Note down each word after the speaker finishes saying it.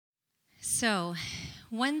So,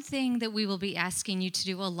 one thing that we will be asking you to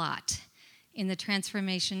do a lot in the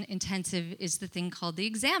Transformation Intensive is the thing called the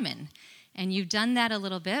Examine. And you've done that a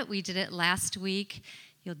little bit. We did it last week.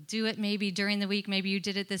 You'll do it maybe during the week. Maybe you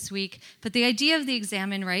did it this week. But the idea of the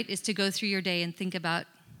Examine, right, is to go through your day and think about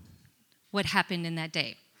what happened in that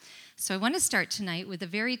day. So I want to start tonight with a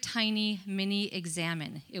very tiny mini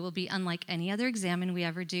Examine. It will be unlike any other Examine we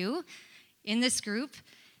ever do in this group,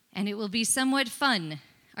 and it will be somewhat fun.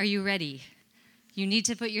 Are you ready? You need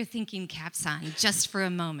to put your thinking caps on just for a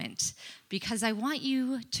moment, because I want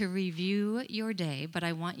you to review your day, but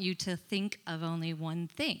I want you to think of only one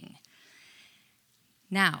thing.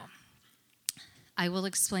 Now, I will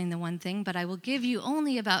explain the one thing, but I will give you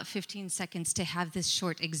only about 15 seconds to have this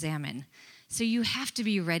short Examine. So you have to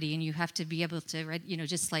be ready, and you have to be able to,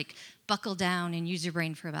 just like buckle down and use your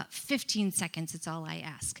brain for about 15 seconds. It's all I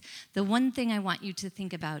ask. The one thing I want you to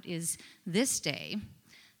think about is this day,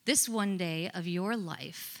 this one day of your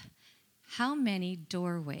life, how many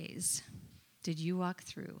doorways did you walk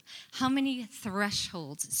through? How many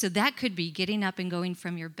thresholds? So that could be getting up and going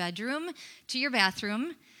from your bedroom to your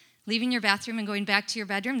bathroom, leaving your bathroom and going back to your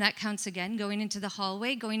bedroom. That counts again. Going into the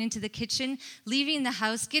hallway, going into the kitchen, leaving the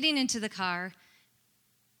house, getting into the car.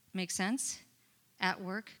 Make sense? At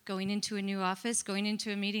work, going into a new office, going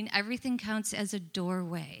into a meeting. Everything counts as a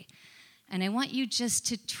doorway. And I want you just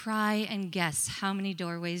to try and guess how many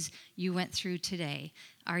doorways you went through today.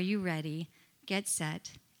 Are you ready? Get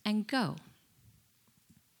set and go.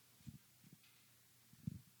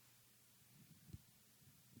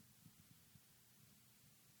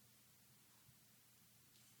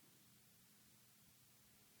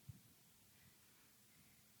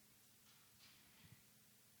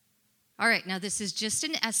 All right, now this is just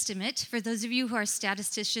an estimate. For those of you who are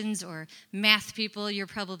statisticians or math people, you're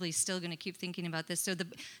probably still going to keep thinking about this. So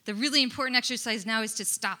the really important exercise now is to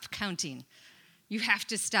stop counting. You have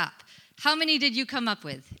to stop. How many did you come up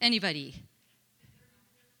with? Anybody?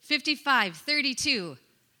 55, 32,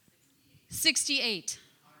 68,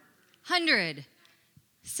 100.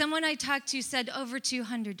 Someone I talked to said over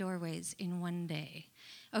 200 doorways in one day.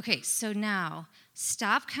 Okay, so now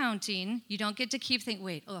stop counting. You don't get to keep thinking,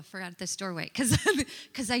 wait, I forgot this doorway.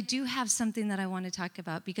 Because I do have something that I want to talk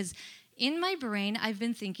about. Because in my brain, I've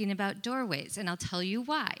been thinking about doorways, and I'll tell you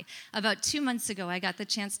why. About 2 months ago, I got the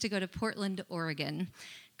chance to go to Portland, Oregon.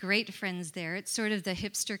 Great friends there. It's sort of the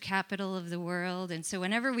hipster capital of the world. And so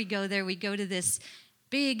whenever we go there, we go to this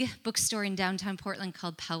big bookstore in downtown Portland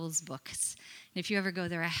called Powell's Books. And if you ever go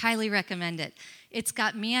there, I highly recommend it. It's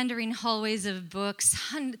got meandering hallways of books,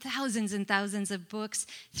 thousands and thousands of books,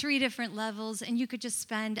 3 different levels, and you could just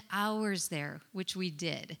spend hours there, which we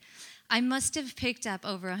did. I must have picked up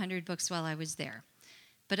over 100 books while I was there.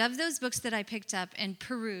 But of those books that I picked up and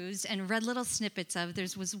perused and read little snippets of, there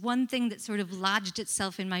was one thing that sort of lodged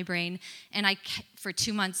itself in my brain, and for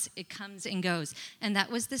 2 months, it comes and goes. And that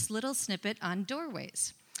was this little snippet on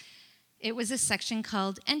doorways. It was a section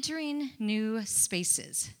called Entering New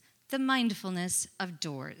Spaces, the Mindfulness of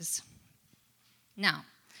Doors. Now,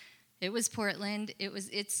 it was Portland.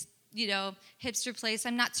 It's hipster place.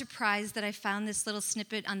 I'm not surprised that I found this little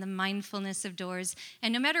snippet on the mindfulness of doors.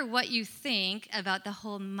 And no matter what you think about the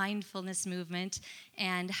whole mindfulness movement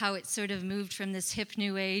and how it sort of moved from this hip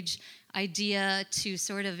new age idea to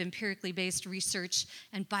sort of empirically based research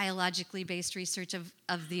and biologically based research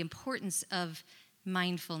of the importance of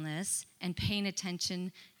mindfulness and paying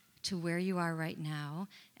attention to where you are right now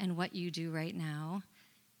and what you do right now,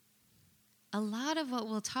 a lot of what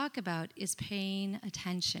we'll talk about is paying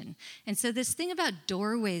attention. And so this thing about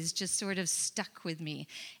doorways just sort of stuck with me.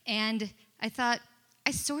 And I thought,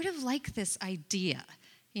 I sort of like this idea,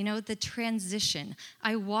 the transition.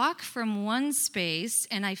 I walk from one space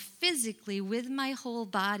and I physically, with my whole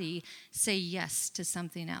body, say yes to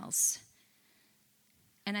something else.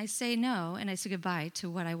 And I say no, and I say goodbye to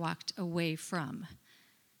what I walked away from.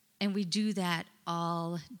 And we do that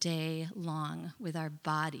all day long with our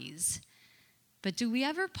bodies. But do we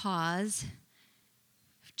ever pause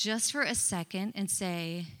just for a second and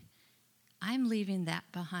say, I'm leaving that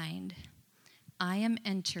behind. I am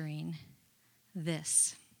entering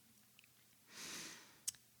this.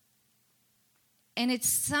 And it's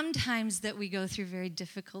sometimes that we go through very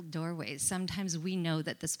difficult doorways. Sometimes we know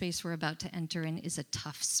that the space we're about to enter in is a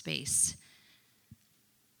tough space.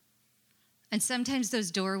 And sometimes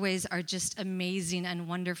those doorways are just amazing and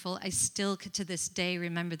wonderful. I still, to this day,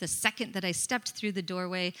 remember the second that I stepped through the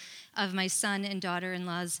doorway of my son and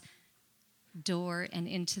daughter-in-law's door and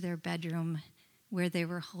into their bedroom where they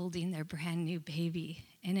were holding their brand new baby.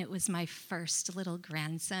 And it was my first little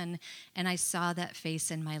grandson, and I saw that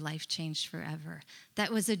face and my life changed forever.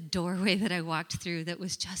 That was a doorway that I walked through that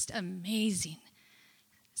was just amazing.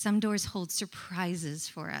 Some doors hold surprises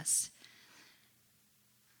for us.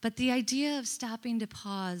 But the idea of stopping to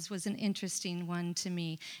pause was an interesting one to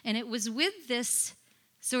me. And it was with this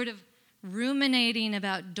sort of ruminating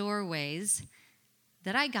about doorways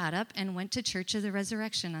that I got up and went to Church of the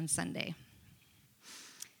Resurrection on Sunday.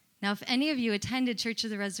 Now, if any of you attended Church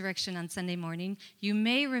of the Resurrection on Sunday morning, you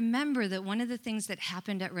may remember that one of the things that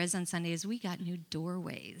happened at Res on Sunday is we got new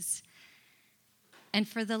doorways. And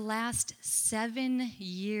for the last 7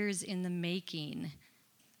 years in the making,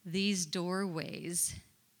 these doorways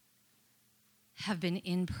have been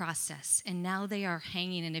in process, and now they are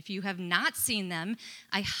hanging. And if you have not seen them,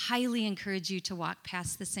 I highly encourage you to walk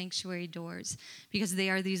past the sanctuary doors, because they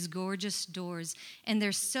are these gorgeous doors, and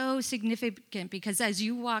they're so significant because as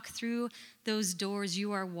you walk through those doors,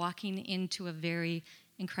 you are walking into a very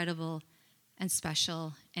incredible and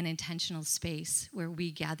special and intentional space where we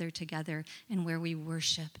gather together and where we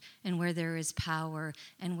worship and where there is power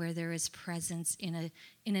and where there is presence in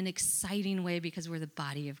an exciting way, because we're the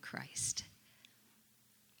body of Christ.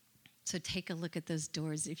 So take a look at those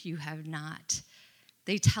doors if you have not.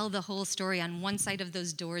 They tell the whole story. On one side of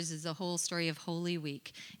those doors is the whole story of Holy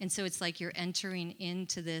Week. And so it's like you're entering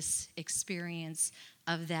into this experience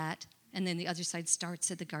of that. And then the other side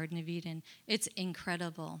starts at the Garden of Eden. It's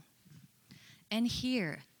incredible. And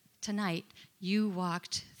here, tonight, you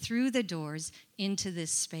walked through the doors into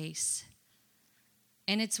this space.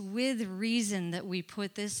 And it's with reason that we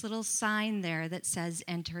put this little sign there that says,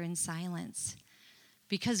 "Enter in silence."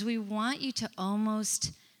 Because we want you to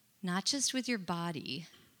almost, not just with your body,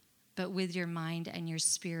 but with your mind and your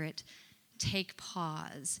spirit, take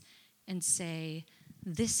pause and say,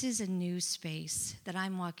 this is a new space that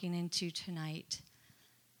I'm walking into tonight.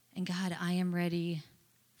 And God, I am ready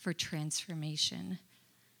for transformation.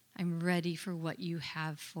 I'm ready for what you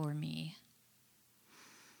have for me.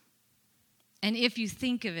 And if you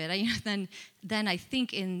think of it, then I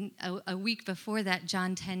think in a week before that,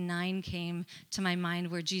 John 10:9 came to my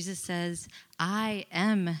mind, where Jesus says, I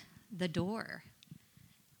am the door.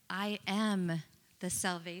 I am the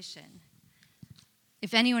salvation.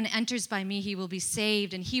 If anyone enters by me, he will be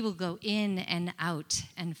saved, and he will go in and out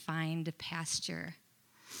and find pasture.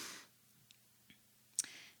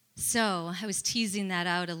 So I was teasing that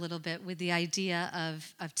out a little bit with the idea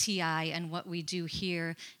of TI and what we do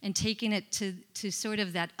here, and taking it to sort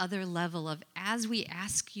of that other level of, as we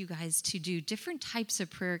ask you guys to do different types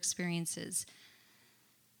of prayer experiences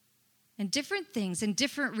and different things and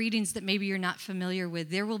different readings that maybe you're not familiar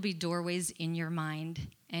with, there will be doorways in your mind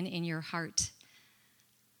and in your heart.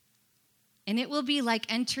 And it will be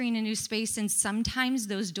like entering a new space, and sometimes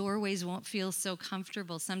those doorways won't feel so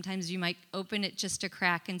comfortable. Sometimes you might open it just a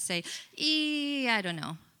crack and say, I don't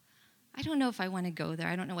know. I don't know if I want to go there.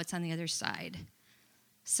 I don't know what's on the other side.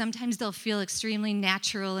 Sometimes they'll feel extremely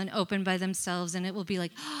natural and open by themselves, and it will be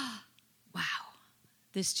like, wow,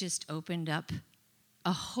 this just opened up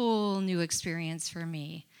a whole new experience for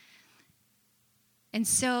me. And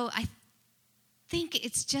so I think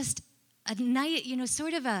it's just a night,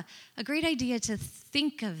 sort of a great idea to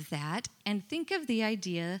think of that, and think of the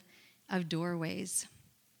idea of doorways.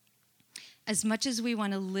 As much as we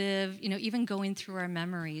want to live, even going through our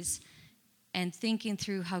memories and thinking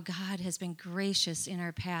through how God has been gracious in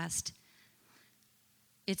our past,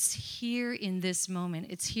 it's here in this moment.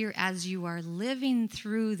 It's here as you are living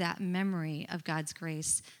through that memory of God's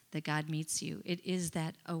grace that God meets you. It is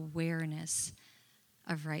that awareness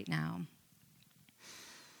of right now.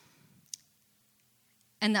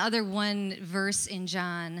 And the other one verse in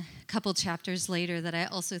John, a couple chapters later, that I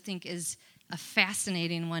also think is a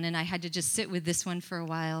fascinating one, and I had to just sit with this one for a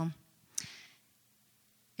while.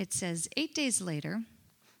 It says, 8 days later,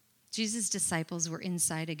 Jesus' disciples were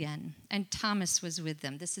inside again, and Thomas was with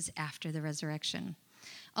them. This is after the resurrection.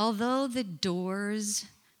 Although the doors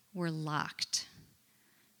were locked,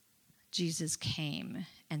 Jesus came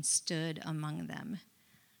and stood among them.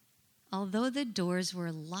 Although the doors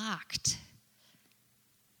were locked,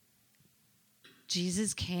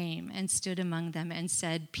 Jesus came and stood among them and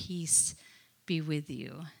said, peace be with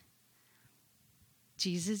you.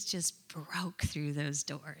 Jesus just broke through those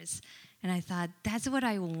doors. And I thought, that's what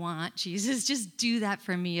I want, Jesus. Just do that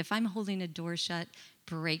for me. If I'm holding a door shut,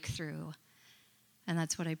 break through. And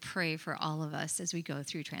that's what I pray for all of us as we go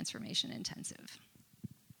through Transformation Intensive.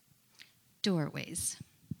 Doorways.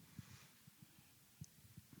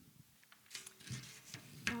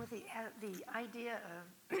 And with the idea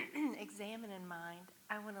of examine in mind,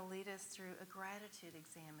 I want to lead us through a gratitude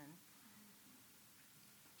examine.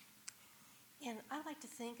 And I like to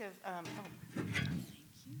think of,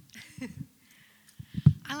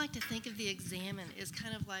 I like to think of the Examine as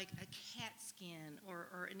kind of like a CAT scan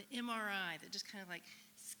or an MRI that just kind of like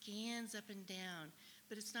scans up and down.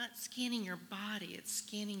 But it's not scanning your body, it's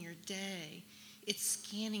scanning your day. It's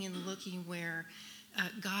scanning and looking where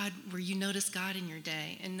where you notice God in your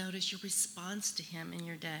day and notice your response to Him in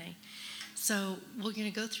your day. So we're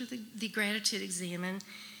going to go through the gratitude Examine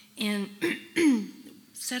and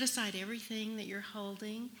set aside everything that you're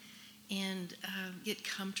holding and get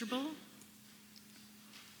comfortable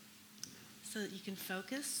so that you can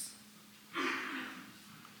focus.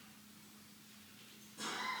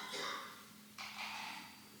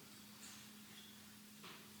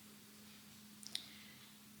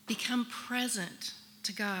 Become present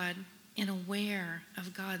to God and aware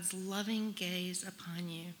of God's loving gaze upon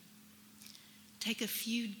you. Take a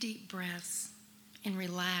few deep breaths and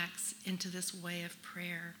relax into this way of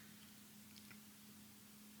prayer.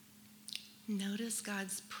 Notice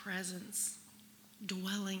God's presence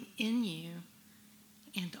dwelling in you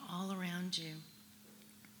and all around you.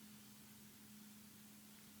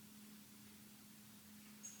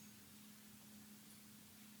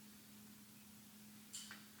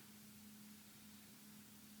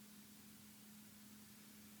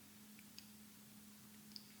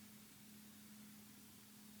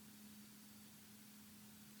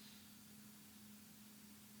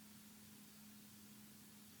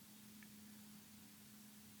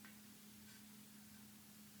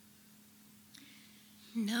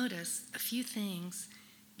 Notice a few things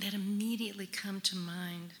that immediately come to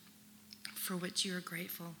mind for which you are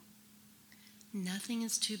grateful. Nothing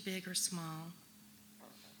is too big or small.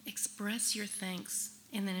 Express your thanks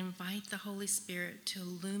and then invite the Holy Spirit to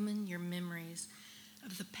illumine your memories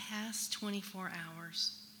of the past 24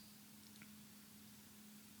 hours.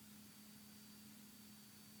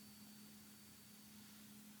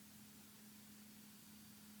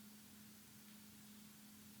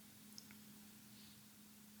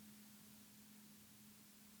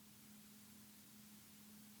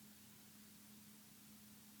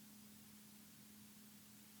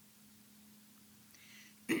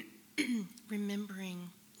 Remembering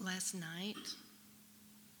last night,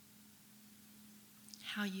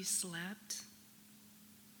 how you slept,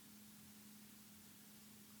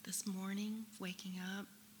 this morning, waking up,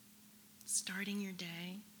 starting your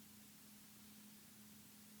day,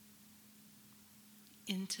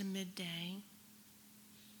 into midday,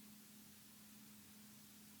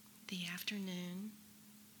 the afternoon,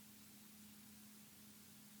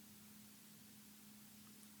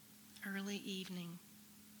 early evening.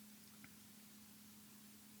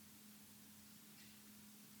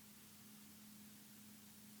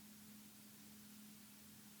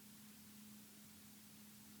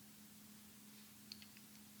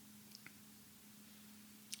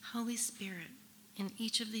 Holy Spirit, in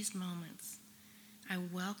each of these moments, I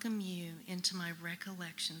welcome you into my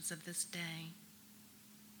recollections of this day.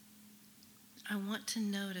 I want to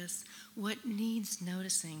notice what needs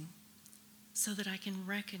noticing so that I can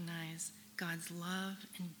recognize God's love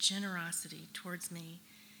and generosity towards me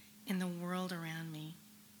and the world around me.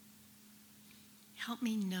 Help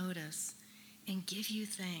me notice and give you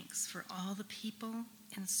thanks for all the people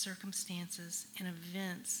and circumstances and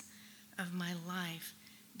events of my life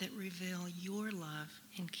that reveal your love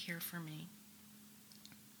and care for me.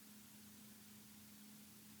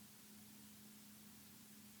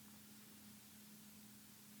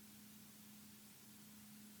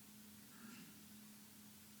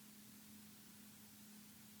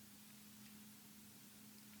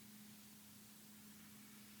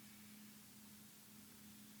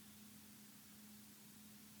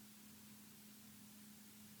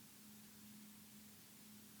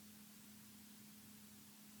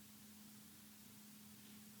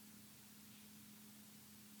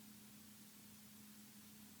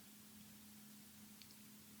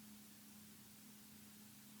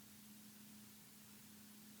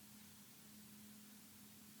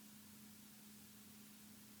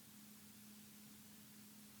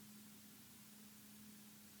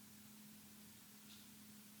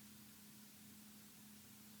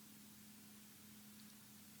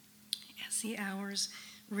 As the hours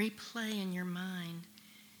replay in your mind,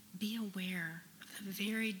 be aware of the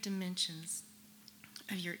varied dimensions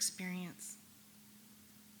of your experience.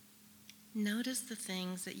 Notice the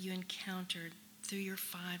things that you encountered through your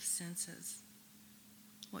 5 senses.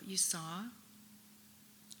 What you saw,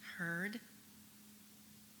 heard,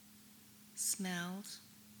 smelled,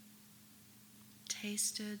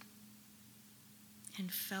 tasted, and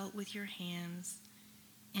felt with your hands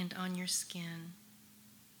and on your skin.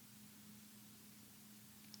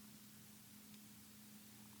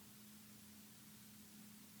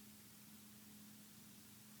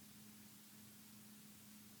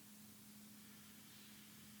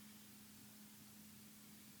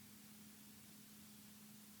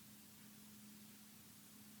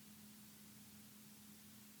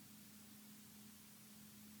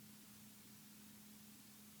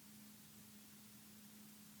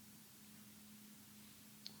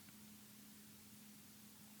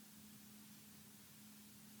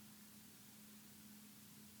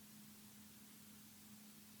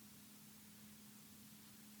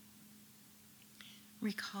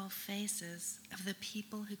 Recall faces of the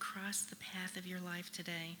people who crossed the path of your life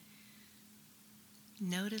today.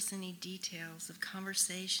 Notice any details of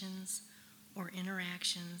conversations or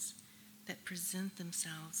interactions that present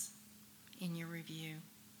themselves in your review.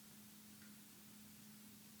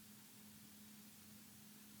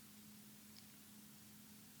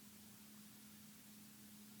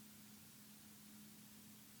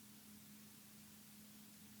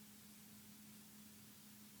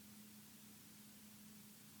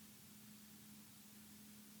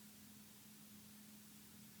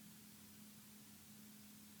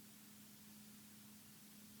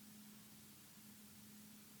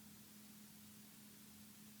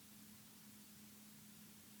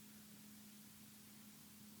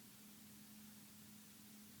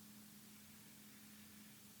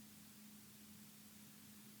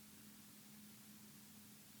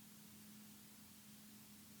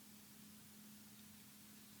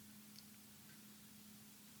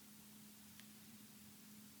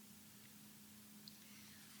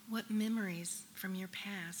 What memories from your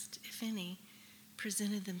past, if any,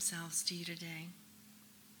 presented themselves to you today?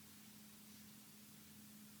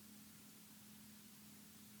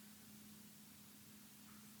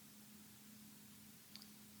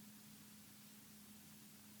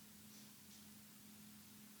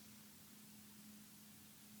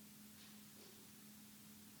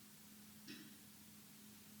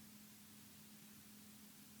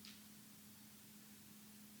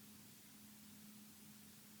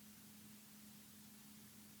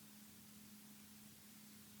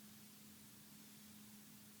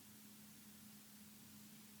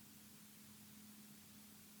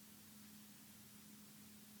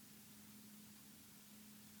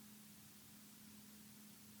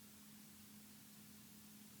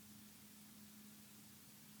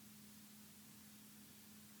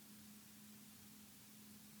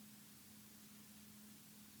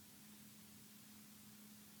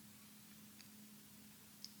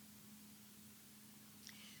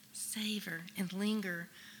 Savor and linger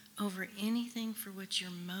over anything for which you're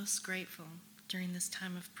most grateful during this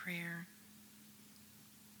time of prayer.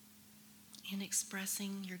 In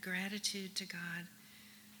expressing your gratitude to God,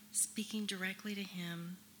 speaking directly to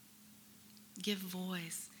Him, give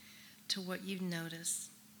voice to what you notice,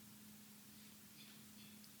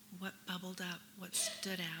 what bubbled up, what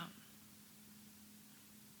stood out.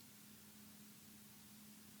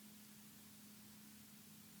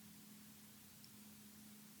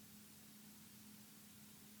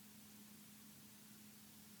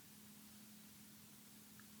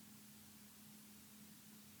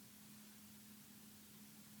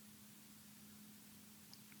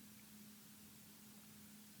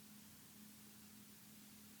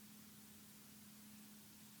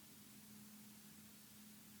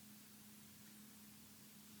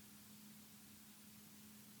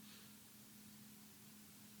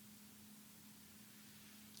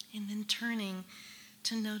 And then turning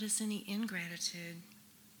to notice any ingratitude.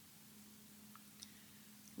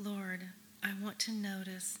 Lord, I want to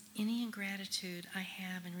notice any ingratitude I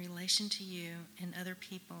have in relation to you and other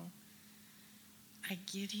people. I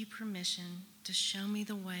give you permission to show me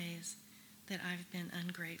the ways that I've been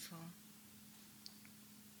ungrateful.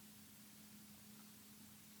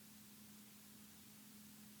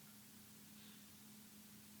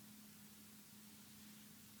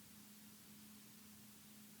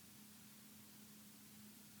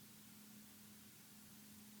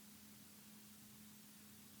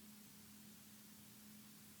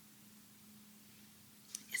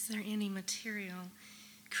 Is there any material,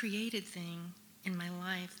 created thing in my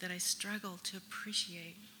life that I struggle to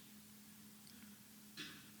appreciate?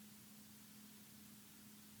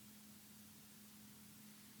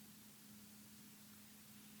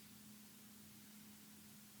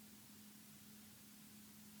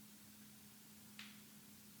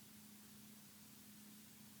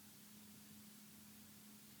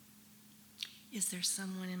 Is there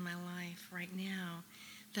someone in my life right now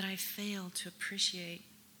that I fail to appreciate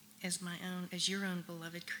as my own, as your own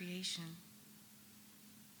beloved creation?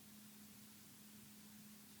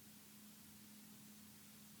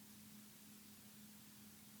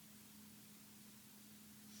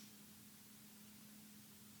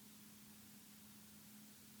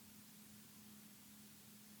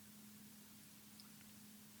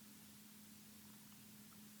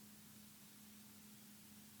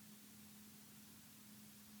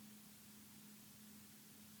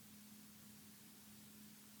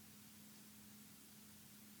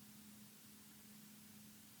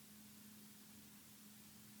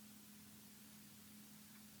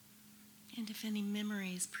 And if any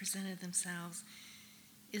memories presented themselves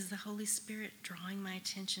Is the Holy Spirit drawing my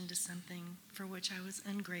attention to something for which I was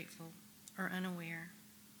ungrateful or unaware?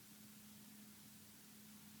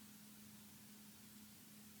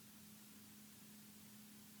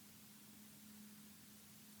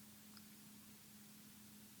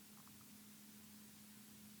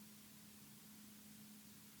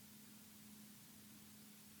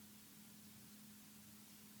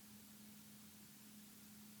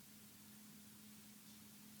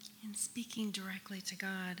 And speaking directly to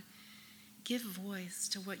God, give voice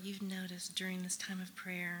to what you've noticed during this time of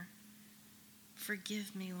prayer.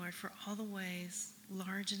 Forgive me, Lord, for all the ways,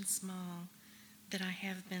 large and small, that I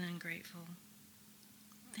have been ungrateful.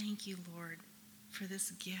 Thank you, Lord, for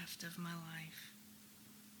this gift of my life.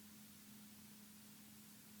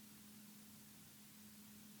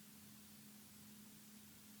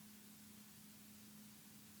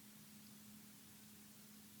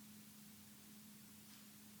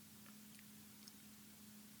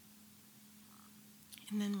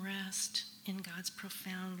 And then rest in God's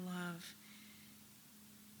profound love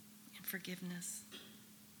and forgiveness.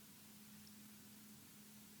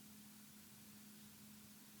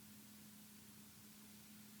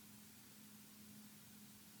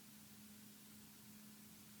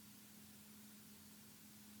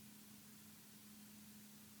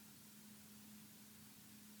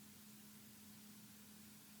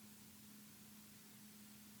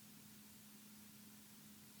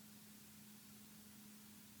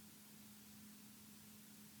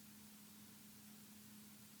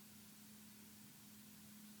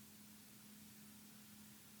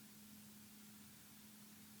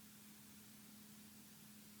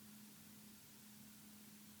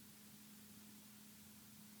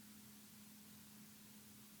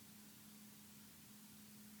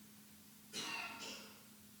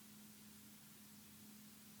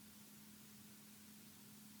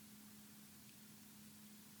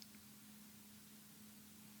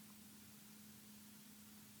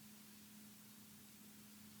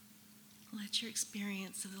 Let your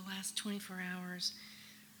experience of the last 24 hours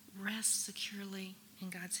rest securely in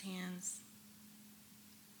God's hands.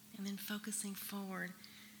 And then focusing forward,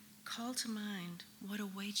 call to mind what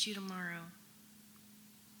awaits you tomorrow.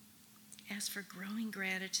 Ask for growing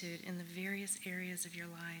gratitude in the various areas of your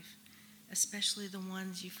life, especially the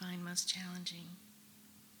ones you find most challenging.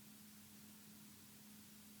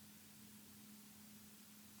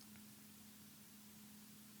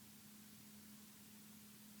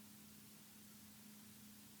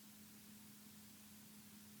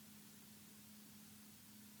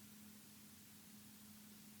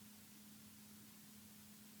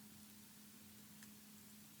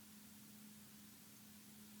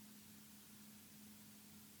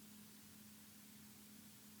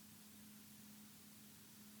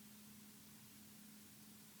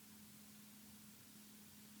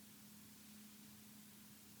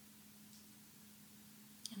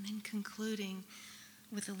 And then concluding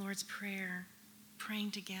with the Lord's Prayer, praying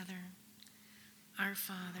together. Our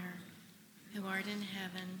Father, who art in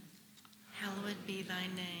heaven, hallowed be thy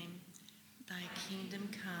name. Thy kingdom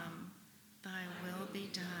come, thy will be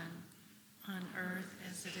done, on earth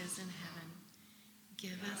as it is in heaven.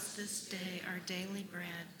 Give us this day our daily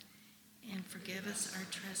bread, and forgive us our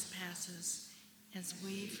trespasses, as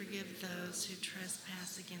we forgive those who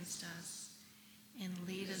trespass against us. And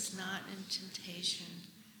lead us not into temptation,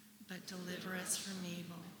 but deliver us from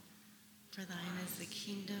evil. For thine is the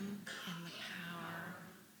kingdom and the power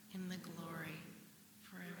and the glory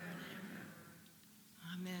forever and ever.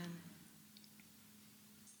 Amen.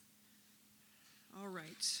 All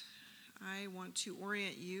right. I want to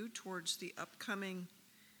orient you towards the upcoming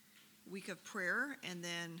week of prayer, and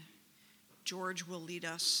then George will lead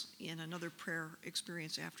us in another prayer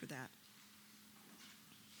experience after that.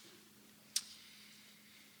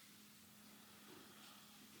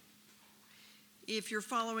 If you're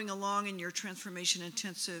following along in your Transformation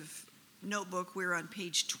Intensive notebook, we're on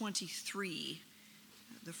page 23.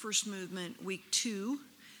 The first movement, week 2,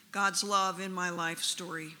 God's Love in My Life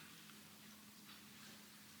Story.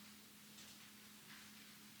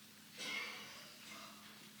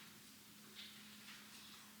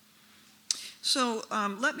 So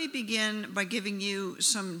let me begin by giving you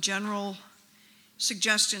some general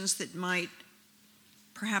suggestions that might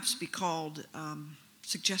perhaps be called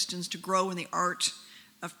suggestions to grow in the art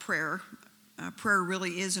of prayer. Prayer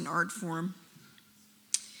really is an art form.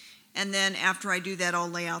 And then after I do that, I'll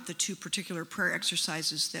lay out the 2 particular prayer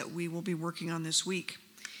exercises that we will be working on this week.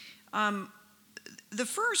 The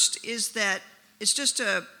first is that it's just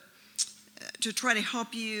to try to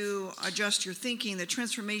help you adjust your thinking. The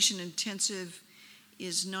Transformation Intensive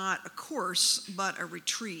is not a course, but a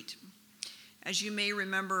retreat. As you may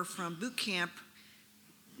remember from boot camp,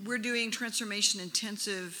 we're doing transformation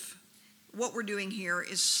intensive. What we're doing here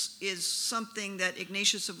is something that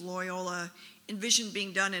Ignatius of Loyola envisioned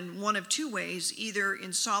being done in one of two ways, either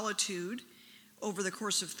in solitude over the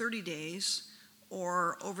course of 30 days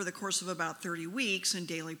or over the course of about 30 weeks in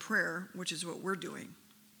daily prayer, which is what we're doing.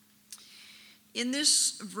 In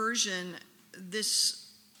this version, this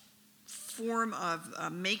form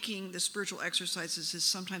of making the spiritual exercises is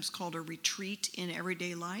sometimes called a retreat in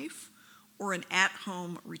everyday life or an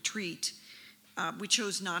at-home retreat. We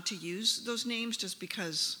chose not to use those names just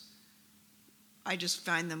because I just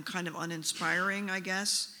find them kind of uninspiring, I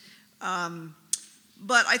guess.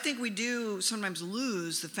 But I think we do sometimes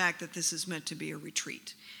lose the fact that this is meant to be a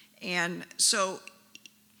retreat. And so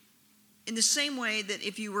in the same way that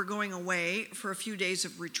if you were going away for a few days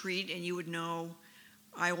of retreat and you would know,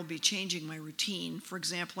 I will be changing my routine. For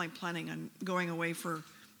example, I'm planning on going away for a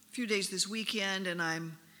few days this weekend, and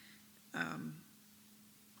I'm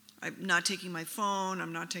not taking my phone,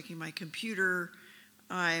 I'm not taking my computer,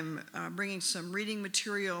 I'm bringing some reading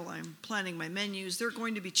material, I'm planning my menus. There are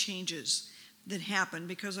going to be changes that happen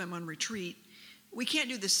because I'm on retreat. We can't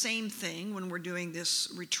do the same thing when we're doing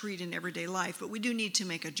this retreat in everyday life, but we do need to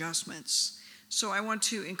make adjustments. So I want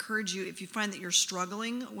to encourage you, if you find that you're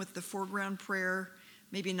struggling with the foreground prayer,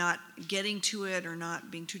 maybe not getting to it or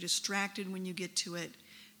not being too distracted when you get to it,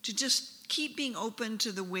 to just keep being open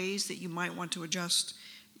to the ways that you might want to adjust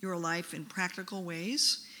your life in practical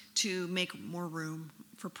ways to make more room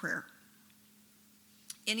for prayer.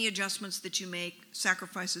 Any adjustments that you make,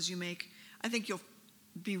 sacrifices you make, I think you'll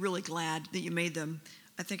be really glad that you made them.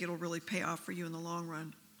 I think it'll really pay off for you in the long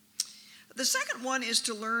run. The second one is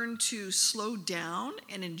to learn to slow down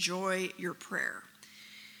and enjoy your prayer.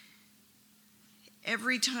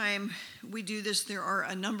 Every time we do this, there are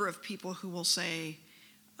a number of people who will say,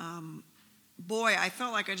 boy, I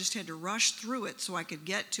felt like I just had to rush through it so I could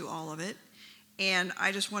get to all of it. And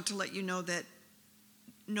I just want to let you know that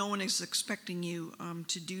no one is expecting you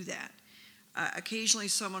to do that. Occasionally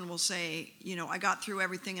someone will say, I got through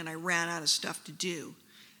everything and I ran out of stuff to do.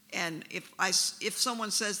 And if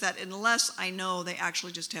someone says that, unless I know they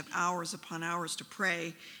actually just have hours upon hours to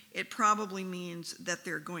pray, it probably means that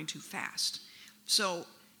they're going too fast. So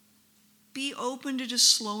be open to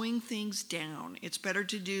just slowing things down. It's better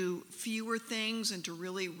to do fewer things and to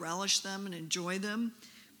really relish them and enjoy them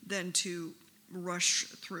than to rush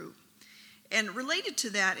through. And related to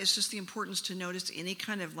that is just the importance to notice any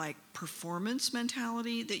kind of performance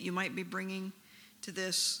mentality that you might be bringing to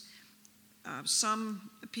this. Some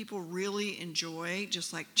people really enjoy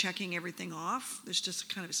just checking everything off. There's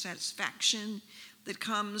just a kind of satisfaction that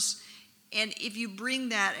comes. And if you bring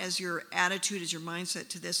that as your attitude, as your mindset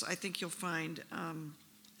to this, I think you'll find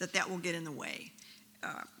that will get in the way.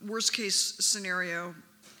 Worst case scenario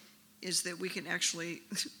is that we can actually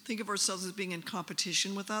think of ourselves as being in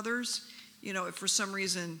competition with others. If for some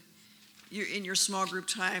reason you're in your small group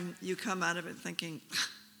time, you come out of it thinking,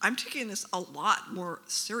 I'm taking this a lot more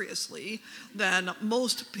seriously than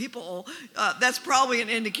most people, that's probably an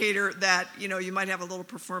indicator that, you might have a little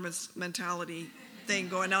performance mentality thing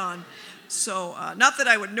going on. So not that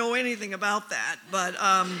I would know anything about that, but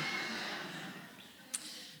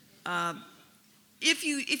if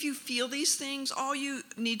you feel these things, all you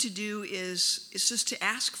need to do is just to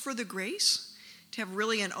ask for the grace, to have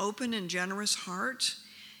really an open and generous heart,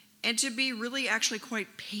 and to be really actually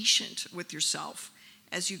quite patient with yourself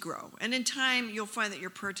as you grow. And in time, you'll find that your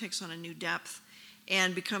prayer takes on a new depth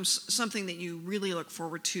and becomes something that you really look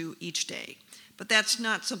forward to each day. But that's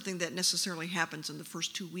not something that necessarily happens in the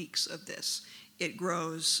first 2 weeks of this. It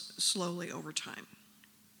grows slowly over time.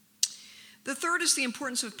 The third is the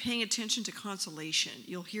importance of paying attention to consolation.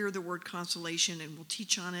 You'll hear the word consolation and we'll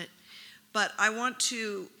teach on it. But I want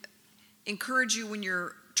to encourage you, when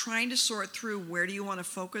you're trying to sort through where do you want to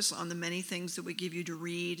focus on the many things that we give you to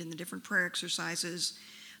read and the different prayer exercises,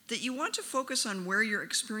 that you want to focus on where you're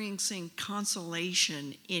experiencing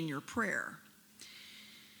consolation in your prayer.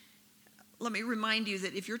 Let me remind you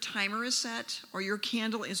that if your timer is set or your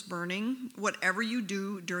candle is burning, whatever you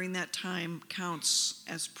do during that time counts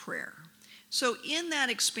as prayer. So in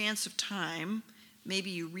that expanse of time,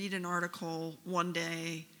 maybe you read an article one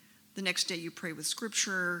day, the next day you pray with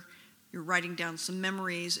scripture, you're writing down some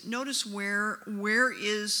memories. Notice where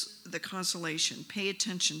is the consolation. Pay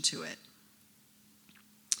attention to it.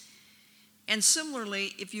 And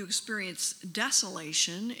similarly, if you experience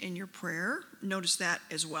desolation in your prayer, notice that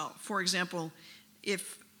as well. For example,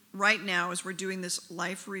 if right now as we're doing this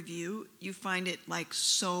life review, you find it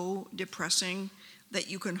so depressing that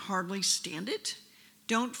you can hardly stand it,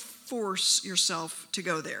 don't force yourself to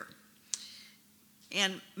go there.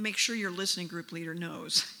 And make sure your listening group leader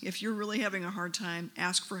knows. If you're really having a hard time,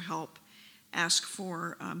 ask for help. Ask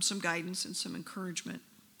for some guidance and some encouragement.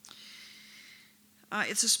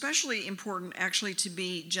 It's especially important, actually, to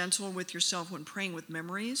be gentle with yourself when praying with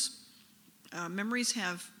memories. Memories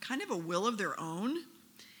have kind of a will of their own.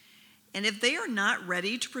 And if they are not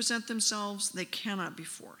ready to present themselves, they cannot be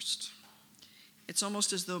forced. It's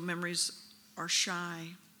almost as though memories are shy.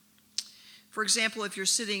 For example, if you're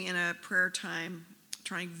sitting in a prayer time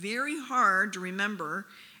trying very hard to remember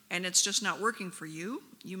and it's just not working for you,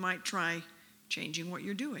 you might try changing what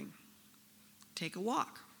you're doing. Take a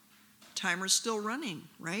walk. Timer's still running,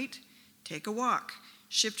 right? Take a walk.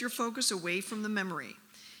 Shift your focus away from the memory.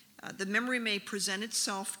 The memory may present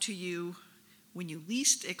itself to you when you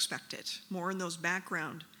least expect it, more in those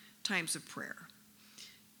background times of prayer.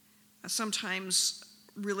 Sometimes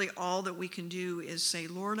really all that we can do is say,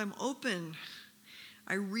 Lord, I'm open.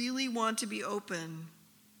 I really want to be open.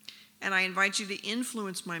 And I invite you to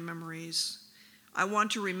influence my memories. I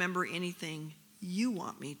want to remember anything you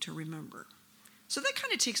want me to remember. So that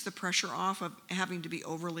kind of takes the pressure off of having to be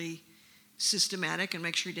overly systematic and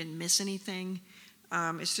make sure you didn't miss anything.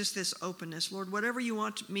 It's just this openness. Lord, whatever you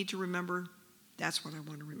want me to remember, that's what I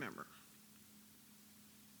want to remember.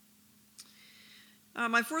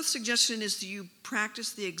 My fourth suggestion is that you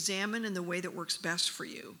practice the examen in the way that works best for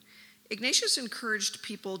you. Ignatius encouraged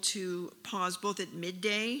people to pause both at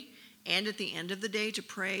midday and at the end of the day to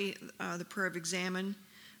pray the prayer of examen.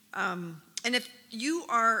 And if you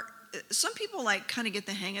are, some people like kind of get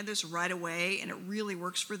the hang of this right away and it really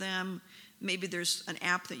works for them. Maybe there's an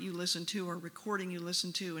app that you listen to or a recording you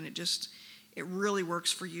listen to and it really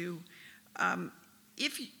works for you.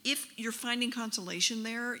 If you're finding consolation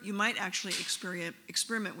there, you might actually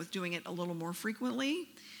experiment with doing it a little more frequently,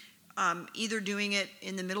 either doing it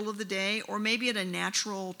in the middle of the day or maybe at a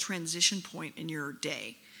natural transition point in your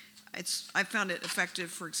day. I found it effective,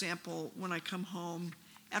 for example, when I come home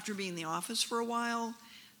after being in the office for a while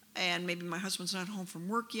and maybe my husband's not home from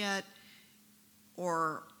work yet,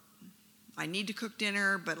 or I need to cook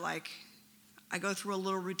dinner, but I go through a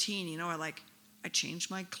little routine, I change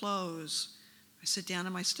my clothes, I sit down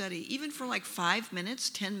in my study, even for 5 minutes,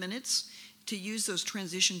 10 minutes, to use those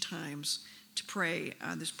transition times to pray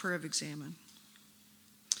this prayer of examen.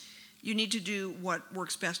 You need to do what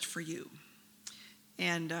works best for you.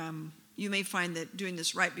 And you may find that doing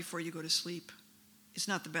this right before you go to sleep is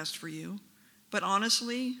not the best for you. But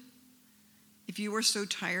honestly, if you are so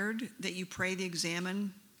tired that you pray the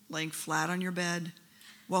examen laying flat on your bed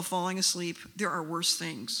while falling asleep, there are worse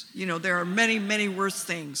things. There are many, many worse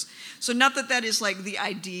things. So not that is the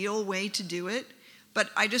ideal way to do it, but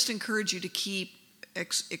I just encourage you to keep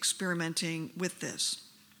experimenting with this.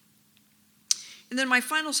 And then my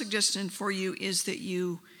final suggestion for you is that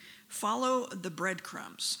you follow the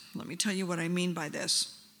breadcrumbs. Let me tell you what I mean by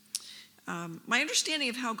this. My understanding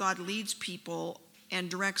of how God leads people and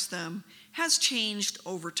directs them has changed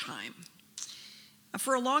over time.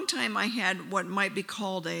 For a long time, I had what might be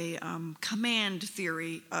called a command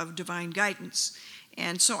theory of divine guidance.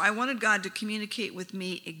 And so I wanted God to communicate with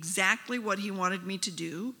me exactly what he wanted me to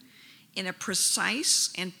do in a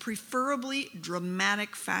precise and preferably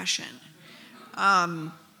dramatic fashion.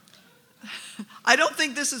 I don't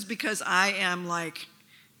think this is because I am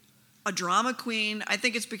a drama queen. I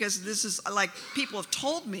think it's because this is people have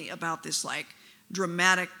told me about this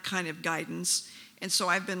dramatic kind of guidance. And so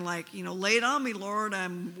I've been lay it on me, Lord.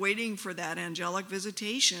 I'm waiting for that angelic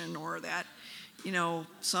visitation or that,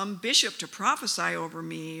 some bishop to prophesy over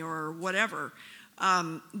me or whatever.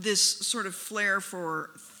 This sort of flair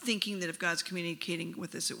for thinking that if God's communicating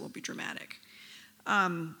with us, it will be dramatic.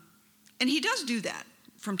 And he does do that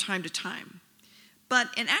from time to time. But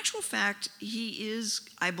in actual fact, he is,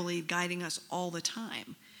 I believe, guiding us all the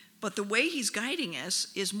time. But the way he's guiding us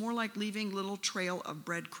is more like leaving a little trail of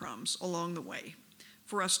breadcrumbs along the way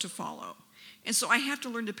for us to follow. And so I have to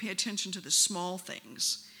learn to pay attention to the small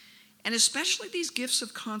things, and especially these gifts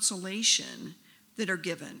of consolation that are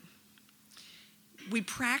given. We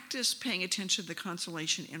practice paying attention to the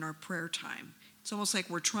consolation in our prayer time. It's almost like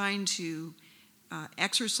we're trying to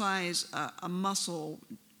exercise a muscle,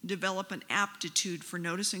 develop an aptitude for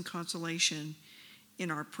noticing consolation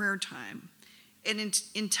in our prayer time. And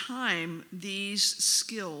in time, these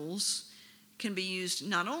skills can be used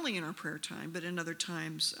not only in our prayer time, but in other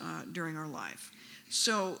times during our life.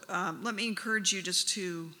 So let me encourage you just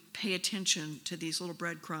to pay attention to these little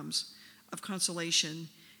breadcrumbs of consolation,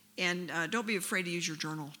 and don't be afraid to use your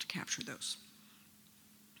journal to capture those.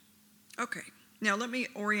 Okay, now let me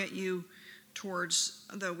orient you towards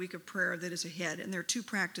the week of prayer that is ahead, and there are two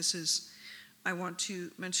practices I want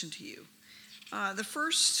to mention to you. The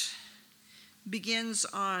first begins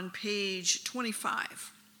on page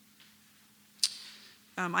 25.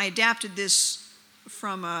 I adapted this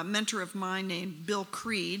from a mentor of mine named Bill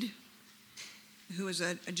Creed, who is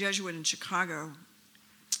a Jesuit in Chicago.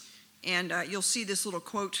 And you'll see this little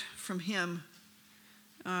quote from him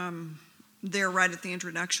there right at the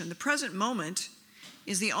introduction. The present moment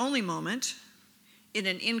is the only moment in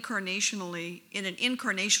an incarnational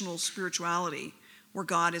spirituality where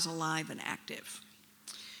God is alive and active.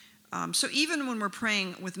 So even when we're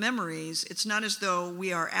praying with memories, it's not as though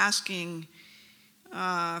we are asking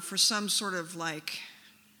for some sort of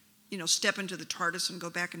step into the TARDIS and go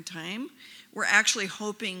back in time. We're actually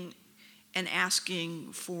hoping and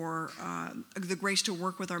asking for the grace to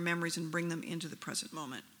work with our memories and bring them into the present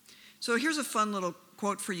moment. So here's a fun little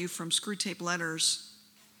quote for you from Screwtape Letters.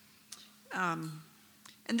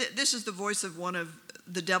 This is the voice of one of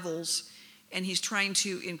the devils, and he's trying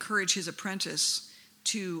to encourage his apprentice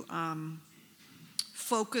to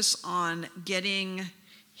focus on getting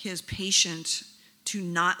his patient to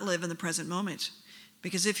not live in the present moment.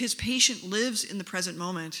 Because if his patient lives in the present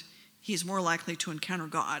moment, he's more likely to encounter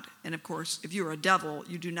God. And of course, if you're a devil,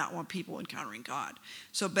 you do not want people encountering God.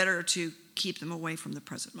 So better to keep them away from the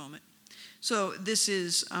present moment. So this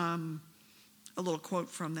is a little quote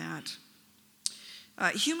from that.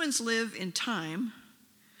 Humans live in time,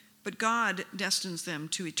 but God destines them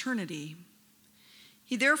to eternity.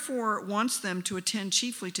 He therefore wants them to attend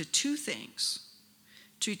chiefly to two things: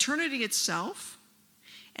 to eternity itself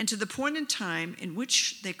and to the point in time in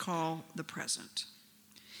which they call the present.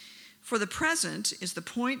 For the present is the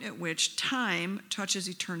point at which time touches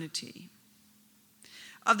eternity.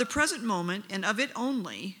 Of the present moment, and of it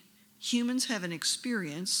only, humans have an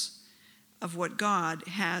experience of what God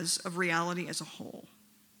has of reality as a whole.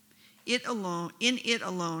 In it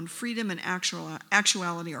alone, freedom and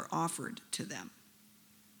actuality are offered to them.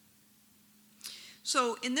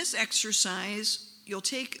 So in this exercise, you'll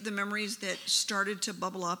take the memories that started to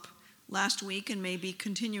bubble up last week and may be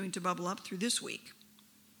continuing to bubble up through this week.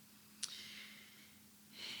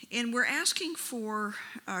 And we're asking for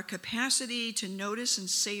capacity to notice and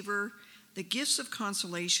savor the gifts of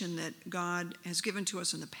consolation that God has given to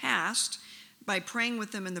us in the past by praying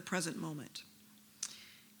with them in the present moment.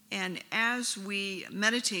 And as we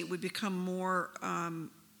meditate, we become more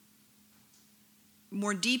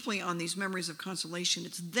deeply on these memories of consolation.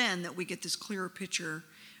 It's then that we get this clearer picture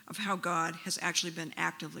of how God has actually been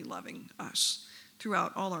actively loving us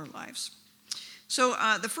throughout all our lives. So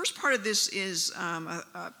the first part of this is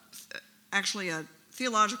actually a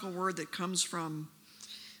theological word that comes from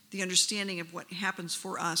the understanding of what happens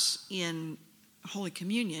for us in Holy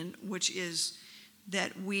Communion, which is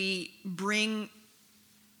that we bring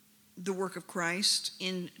the work of Christ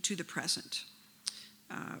into the present.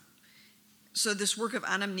 So this work of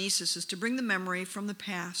anamnesis is to bring the memory from the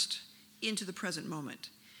past into the present moment.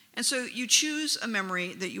 And so you choose a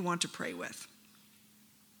memory that you want to pray with.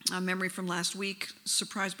 A memory from last week,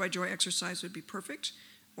 Surprised by Joy exercise would be perfect,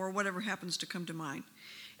 or whatever happens to come to mind.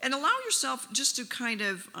 And allow yourself just to kind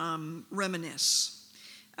of reminisce.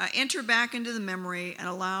 Enter back into the memory and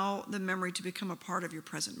allow the memory to become a part of your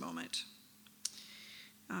present moment.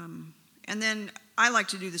 And then I like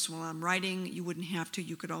to do this while I'm writing. You wouldn't have to.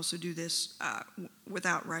 You could also do this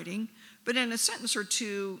without writing. But in a sentence or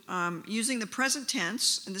two, using the present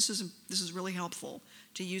tense, and this is really helpful,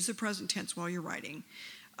 to use the present tense while you're writing.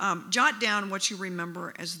 Jot down what you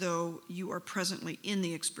remember as though you are presently in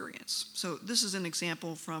the experience. So this is an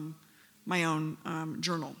example from my own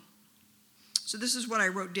journal. So this is what I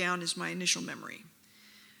wrote down as my initial memory.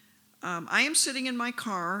 I am sitting in my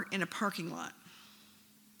car in a parking lot.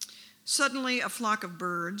 Suddenly, a flock of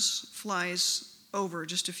birds flies over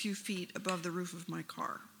just a few feet above the roof of my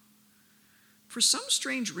car. For some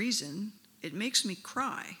strange reason, it makes me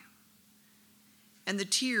cry, and the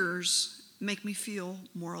tears make me feel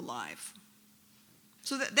more alive.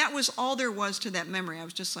 So that was all there was to that memory. I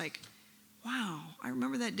was just like, wow, I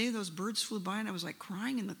remember that day those birds flew by and I was like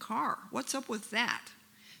crying in the car. What's up with that?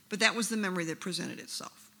 But that was the memory that presented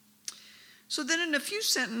itself. So then in a few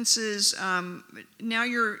sentences, now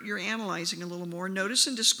you're analyzing a little more. Notice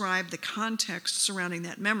and describe the context surrounding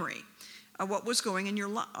that memory, what was going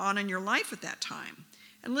on in your life at that time.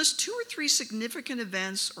 And list 2 or 3 significant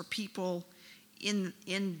events or people in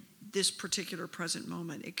this particular present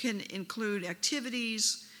moment. It can include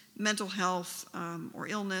activities, mental health or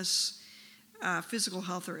illness, physical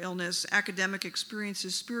health or illness, academic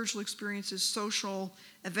experiences, spiritual experiences, social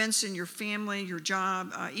events in your family, your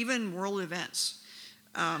job, even world events.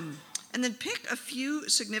 And then pick a few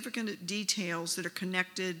significant details that are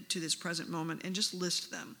connected to this present moment and just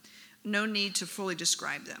list them. No need to fully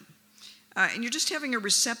describe them. And you're just having a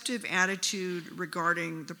receptive attitude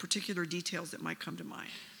regarding the particular details that might come to mind.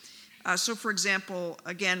 So, for example,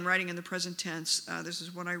 again, writing in the present tense, this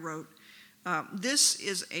is what I wrote. This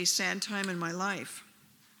is a sad time in my life.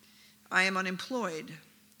 I am unemployed.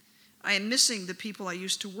 I am missing the people I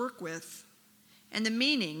used to work with and the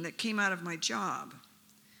meaning that came out of my job.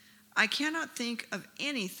 I cannot think of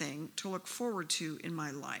anything to look forward to in my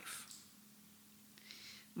life.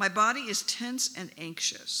 My body is tense and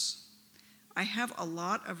anxious. I have a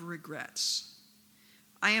lot of regrets.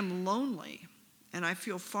 I am lonely and I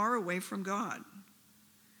feel far away from God.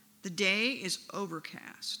 The day is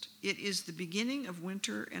overcast. It is the beginning of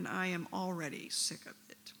winter and I am already sick of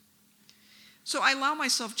it. So I allow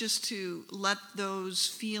myself just to let those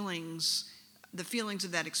feelings, the feelings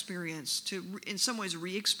of that experience, to in some ways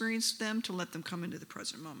re-experience them, to let them come into the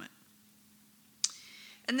present moment.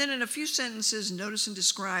 And then in a few sentences, notice and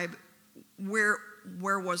describe where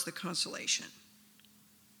was the consolation.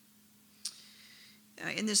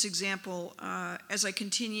 In this example, as I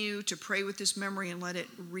continue to pray with this memory and let it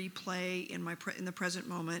replay in the present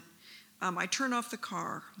moment, I turn off the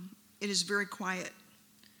car. It is very quiet.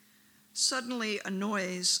 Suddenly, a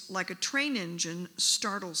noise like a train engine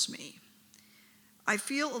startles me. I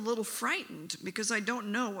feel a little frightened because I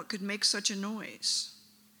don't know what could make such a noise.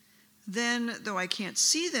 Then, though I can't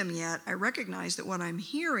see them yet, I recognize that what I'm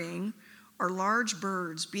hearing are large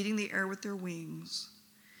birds beating the air with their wings.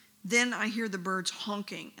 Then I hear the birds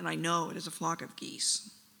honking, and I know it is a flock of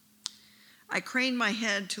geese. I crane my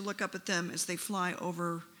head to look up at them as they fly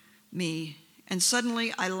over me, and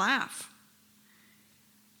suddenly I laugh.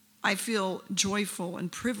 I feel joyful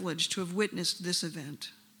and privileged to have witnessed this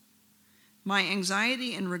event. My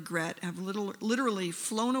anxiety and regret have literally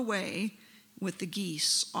flown away with the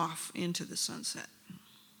geese off into the sunset.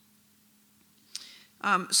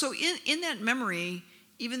 So in that memory,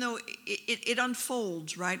 even though it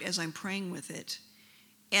unfolds right as I'm praying with it,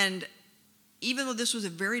 and even though this was a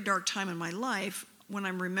very dark time in my life, when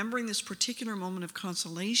I'm remembering this particular moment of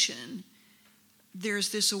consolation, there's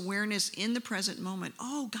this awareness in the present moment,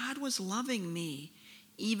 oh, God was loving me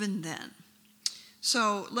even then.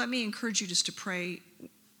 So let me encourage you just to pray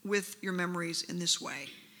with your memories in this way.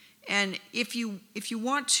 And if you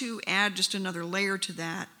want to add just another layer to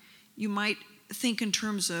that, you might think in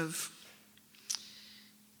terms of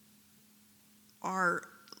our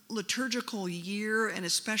liturgical year and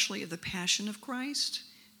especially of the Passion of Christ.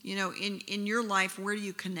 You know, in your life, where do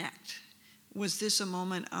you connect? Was this a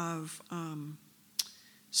moment of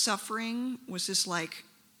suffering? Was this like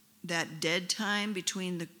that dead time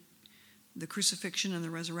between the crucifixion and the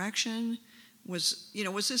resurrection? Was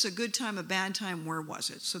this a good time, a bad time? Where was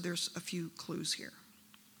it? So there's a few clues here.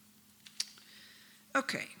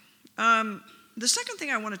 Okay. The second thing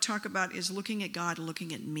I want to talk about is looking at God,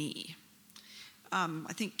 looking at me.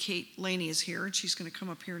 I think Kate Laney is here, and she's going to come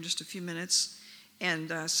up here in just a few minutes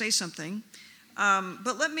and say something.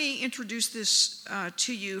 But let me introduce this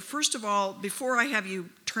to you. First of all, before I have you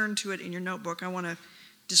turn to it in your notebook, I want to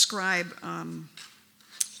describe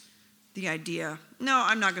the idea. No,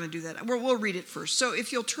 I'm not going to do that. We'll read it first. So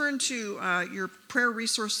if you'll turn to your prayer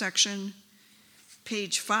resource section,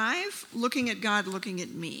 page 5, looking at God, looking at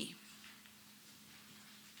me.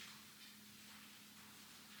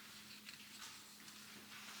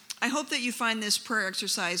 I hope that you find this prayer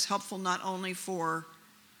exercise helpful not only for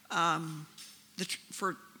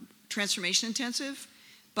Transformation Intensive,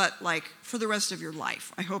 but like for the rest of your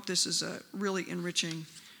life. I hope this is a really enriching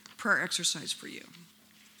prayer exercise for you.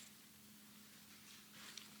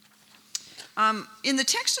 In the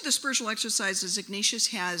text of the spiritual exercises, Ignatius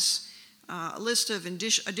has a list of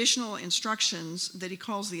additional instructions that he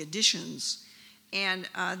calls the additions. And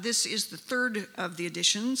this is the third of the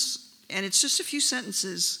additions, and it's just a few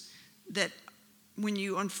sentences that, when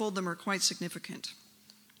you unfold them, are quite significant.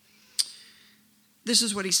 This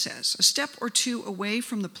is what he says: a step or two away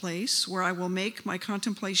from the place where I will make my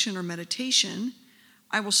contemplation or meditation,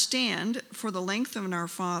 I will stand for the length of an Our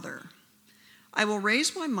Father. I will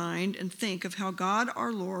raise my mind and think of how God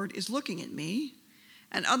our Lord is looking at me,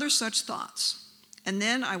 and other such thoughts, and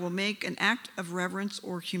then I will make an act of reverence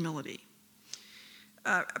or humility.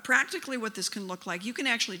 Practically what this can look like, you can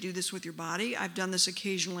actually do this with your body. I've done this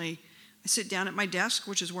occasionally. I sit down at my desk,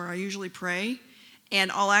 which is where I usually pray,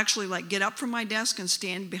 and I'll actually get up from my desk and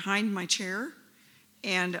stand behind my chair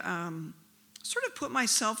and sort of put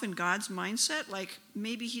myself in God's mindset, like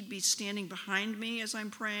maybe he'd be standing behind me as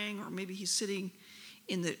I'm praying, or maybe he's sitting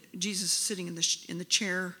Jesus is sitting in the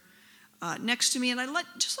chair next to me, and I let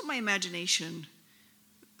my imagination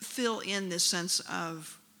fill in this sense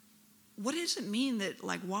of what does it mean that,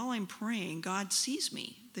 like, while I'm praying, God sees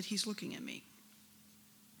me, that he's looking at me?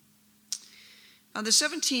 The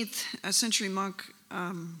 17th century monk,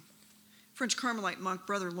 French Carmelite monk,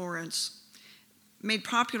 Brother Lawrence, made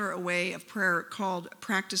popular a way of prayer called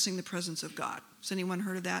practicing the presence of God. Has anyone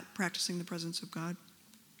heard of that, practicing the presence of God?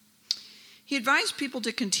 He advised people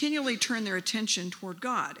to continually turn their attention toward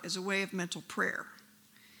God as a way of mental prayer.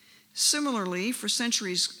 Similarly, for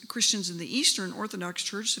centuries, Christians in the Eastern Orthodox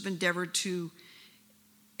Church have endeavored to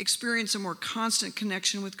experience a more constant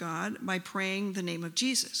connection with God by praying the name of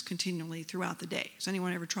Jesus continually throughout the day. Has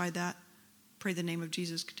anyone ever tried that? Pray the name of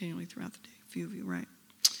Jesus continually throughout the day. A few of you, right?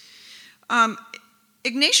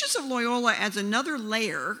 Ignatius of Loyola adds another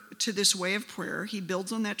layer to this way of prayer. He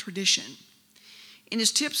builds on that tradition. In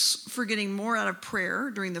his tips for getting more out of prayer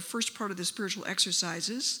during the first part of the spiritual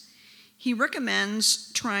exercises, he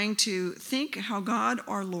recommends trying to think how God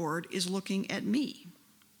our Lord is looking at me.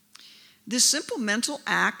 This simple mental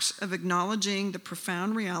act of acknowledging the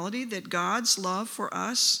profound reality that God's love for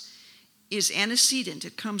us is antecedent.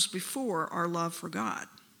 It comes before our love for God.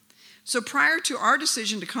 So prior to our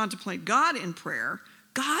decision to contemplate God in prayer,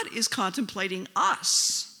 God is contemplating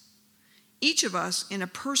us, each of us in a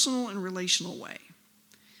personal and relational way.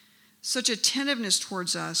 Such attentiveness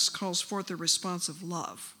towards us calls forth a response of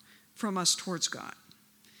love from us towards God.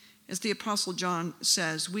 As the Apostle John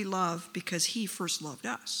says, we love because he first loved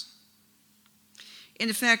us. In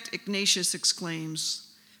effect, Ignatius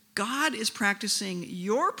exclaims, God is practicing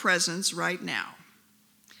your presence right now.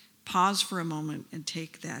 Pause for a moment and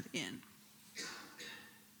take that in.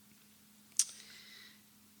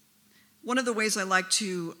 One of the ways I like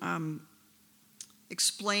to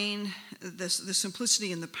explain the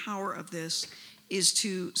simplicity and the power of this is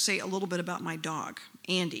to say a little bit about my dog,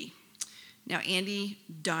 Andy. Now, Andy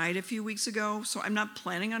died a few weeks ago, so I'm not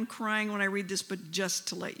planning on crying when I read this, but just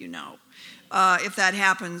to let you know. If that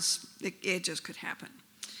happens, it just could happen.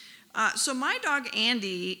 So my dog,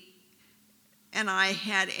 Andy, and I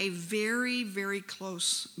had a very, very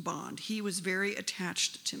close bond. He was very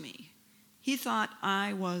attached to me. He thought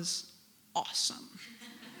I was awesome.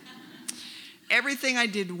 Everything I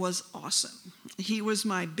did was awesome. He was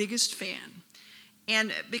my biggest fan.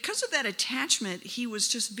 And because of that attachment, he was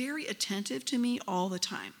just very attentive to me all the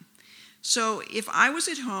time. So if I was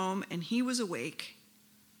at home and he was awake,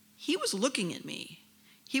 he was looking at me.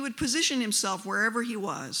 He would position himself wherever he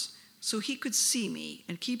was so he could see me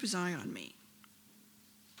and keep his eye on me.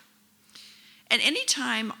 And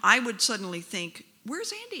anytime I would suddenly think,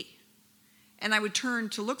 where's Andy? And I would turn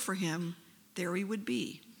to look for him, there he would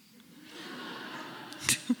be,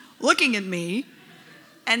 looking at me.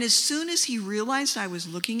 And as soon as he realized I was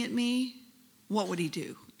looking at me, what would he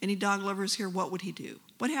do? Any dog lovers here, what would he do?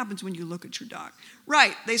 What happens when you look at your dog?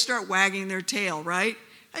 Right, they start wagging their tail, right?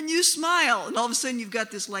 And you smile, and all of a sudden you've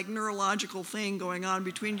got this like neurological thing going on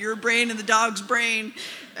between your brain and the dog's brain,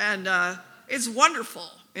 and it's wonderful.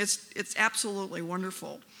 It's absolutely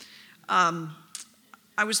wonderful.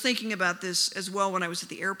 I was thinking about this as well when I was at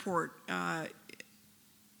the airport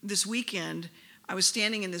this weekend. I was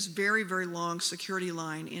standing in this very, very long security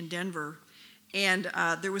line in Denver, and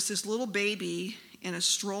there was this little baby in a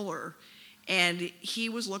stroller, and he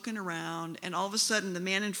was looking around, and all of a sudden the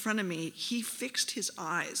man in front of me, he fixed his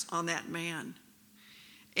eyes on that man.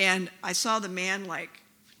 And I saw the man like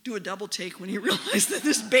do a double take when he realized that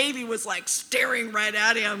this baby was like staring right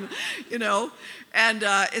at him, you know. And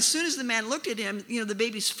as soon as the man looked at him, you know, the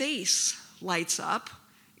baby's face lights up.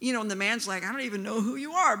 You know, and the man's like, I don't even know who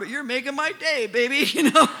you are, but you're making my day, baby, you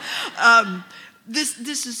know. This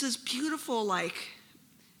is this beautiful, like,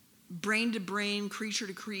 brain-to-brain,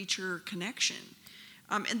 creature-to-creature connection.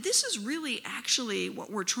 And this is really actually what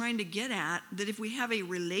we're trying to get at, that if we have a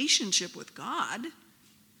relationship with God,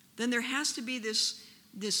 then there has to be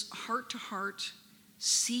this heart-to-heart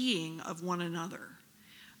seeing of one another.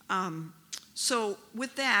 So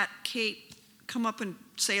with that, Kate, come up and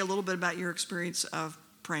say a little bit about your experience of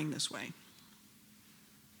praying this way.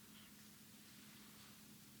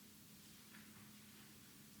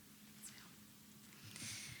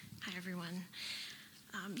 Hi, everyone.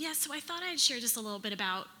 So I thought I'd share just a little bit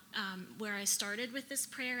about where I started with this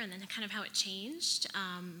prayer and then kind of how it changed.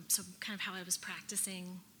 So kind of how I was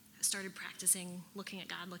started practicing looking at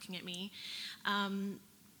God, looking at me.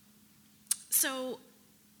 So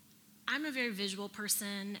I'm a very visual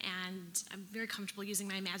person, and I'm very comfortable using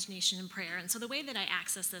my imagination in prayer. And so the way that I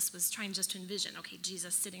accessed this was trying just to envision, okay,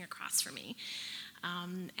 Jesus sitting across from me.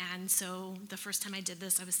 And so the first time I did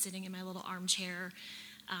this, I was sitting in my little armchair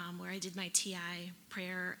where I did my TI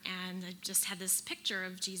prayer, and I just had this picture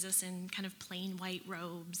of Jesus in kind of plain white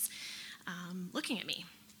robes looking at me.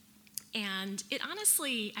 And it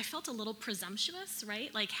honestly, I felt a little presumptuous,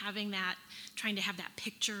 right? Like trying to have that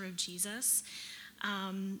picture of Jesus.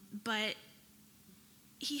 But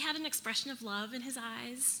he had an expression of love in his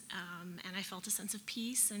eyes, and I felt a sense of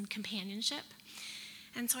peace and companionship.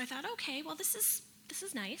 And so I thought, okay, well, this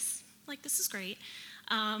is nice. Like, this is great.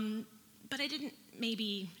 But I didn't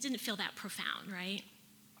feel that profound, right?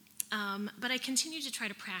 But I continued to try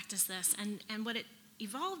to practice this, and what it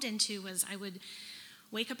evolved into was I would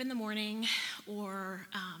wake up in the morning or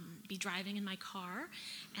be driving in my car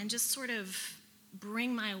and just sort of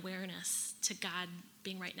bring my awareness to God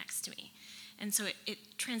being right next to me. And so it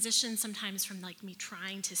transitioned sometimes from like me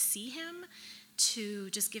trying to see him to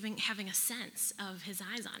just having a sense of his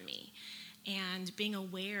eyes on me and being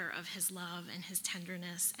aware of his love and his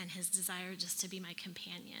tenderness and his desire just to be my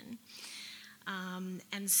companion.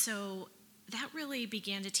 And so that really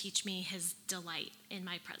began to teach me his delight in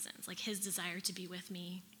my presence, like his desire to be with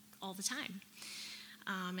me all the time.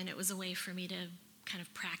 And it was a way for me to kind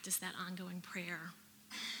of practice that ongoing prayer.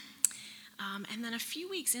 And then a few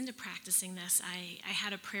weeks into practicing this, I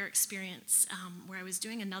had a prayer experience where I was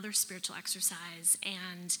doing another spiritual exercise,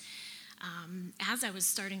 and as I was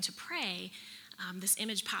starting to pray, this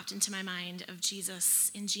image popped into my mind of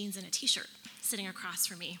Jesus in jeans and a t-shirt sitting across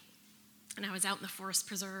from me. And I was out in the forest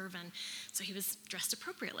preserve, and so he was dressed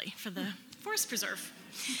appropriately for the forest preserve.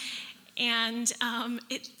 And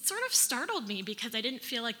it sort of startled me because I didn't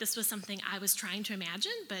feel like this was something I was trying to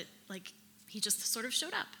imagine, but like he just sort of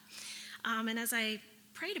showed up. And as I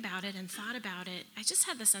prayed about it and thought about it, I just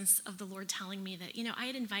had the sense of the Lord telling me that, I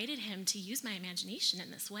had invited him to use my imagination in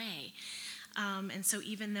this way. And so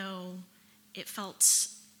even though it felt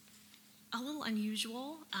a little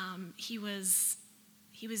unusual, he was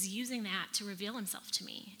using that to reveal himself to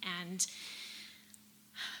me and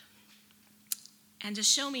to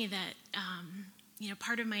show me that,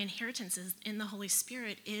 part of my inheritance in the Holy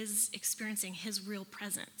Spirit is experiencing his real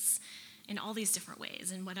presence in all these different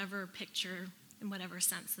ways, in whatever picture, in whatever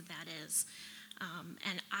sense that is.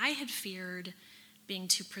 And I had feared being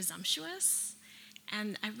too presumptuous,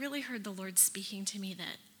 and I really heard the Lord speaking to me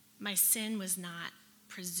that my sin was not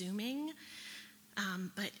presuming,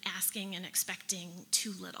 but asking and expecting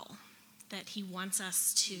too little, that he wants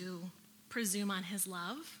us to presume on his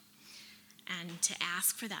love and to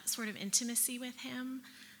ask for that sort of intimacy with him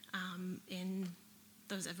in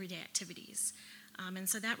those everyday activities. And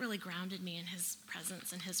so that really grounded me in his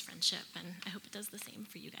presence and his friendship, and I hope it does the same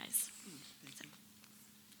for you guys.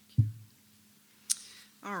 So.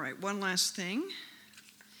 All right, one last thing.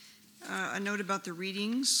 A note about the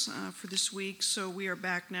readings for this week. So we are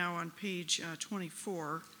back now on page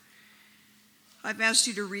 24. I've asked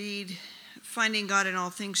you to read Finding God in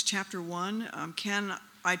All Things, chapter 1. Can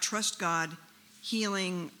I trust God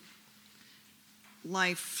healing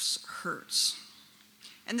life's hurts?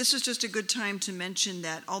 And this is just a good time to mention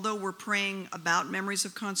that although we're praying about memories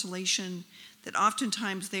of consolation, that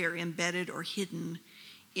oftentimes they are embedded or hidden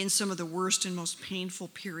in some of the worst and most painful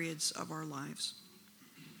periods of our lives.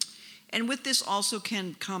 And with this also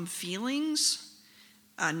can come feelings,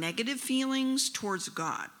 negative feelings towards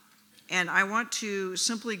God. And I want to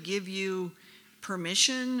simply give you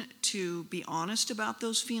permission to be honest about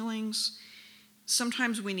those feelings.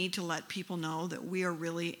 Sometimes we need to let people know that we are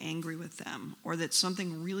really angry with them or that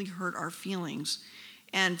something really hurt our feelings.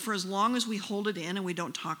 And for as long as we hold it in and we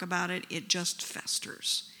don't talk about it, it just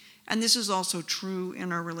festers. And this is also true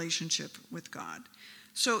in our relationship with God.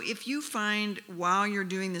 So if you find while you're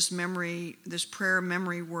doing this prayer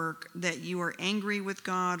memory work, that you are angry with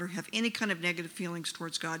God or have any kind of negative feelings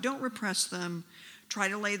towards God, don't repress them, try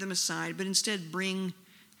to lay them aside, but instead bring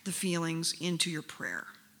the feelings into your prayer.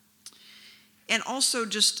 And also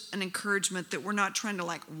just an encouragement that we're not trying to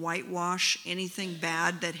whitewash anything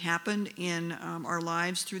bad that happened in our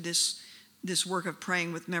lives through this work of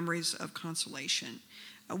praying with memories of consolation.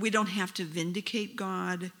 We don't have to vindicate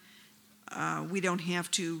God. We don't have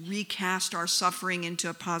to recast our suffering into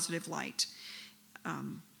a positive light.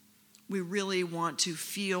 We really want to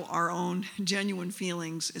feel our own genuine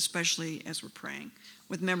feelings, especially as we're praying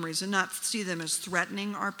with memories, and not see them as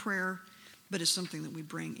threatening our prayer, but as something that we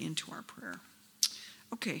bring into our prayer.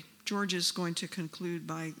 Okay, George is going to conclude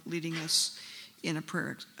by leading us in a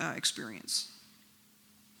prayer experience.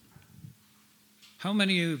 How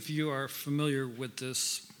many of you are familiar with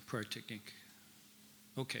this prayer technique?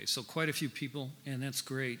 Okay, so quite a few people, and that's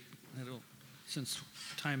great. Since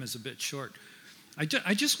time is a bit short. I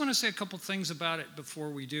just want to say a couple things about it before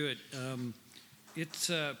we do it.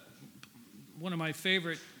 It's one of my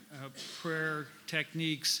favorite prayer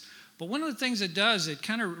techniques, but one of the things it does, it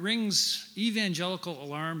kind of rings evangelical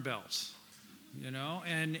alarm bells.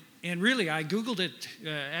 And really, I Googled it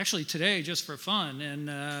actually today just for fun,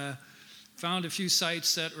 and found a few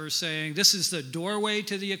sites that were saying this is the doorway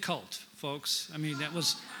to the occult, folks. I mean, that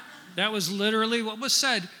was literally what was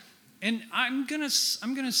said. And I'm gonna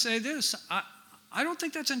say this: I don't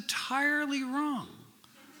think that's entirely wrong.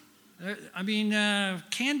 I mean,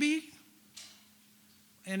 can be,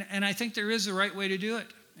 and I think there is a right way to do it.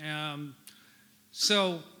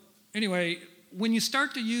 So anyway, when you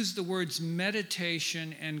start to use the words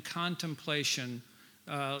meditation and contemplation,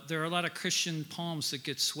 there are a lot of Christian palms that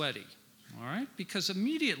get sweaty, all right? Because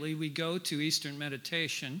immediately we go to Eastern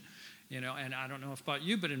meditation, and I don't know about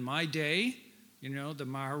you, but in my day, the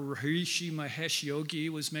Maharishi Mahesh Yogi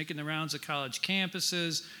was making the rounds of college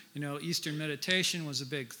campuses. Eastern meditation was a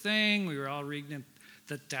big thing. We were all reading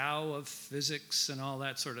the Tao of physics and all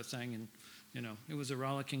that sort of thing, and it was a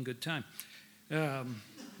rollicking good time.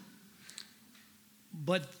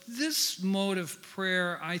 But this mode of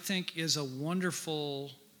prayer, I think, is a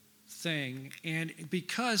wonderful thing, and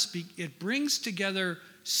because it brings together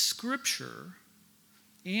Scripture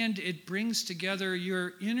and it brings together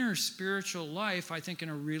your inner spiritual life, I think, in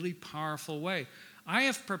a really powerful way. I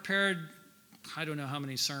have prepared, I don't know how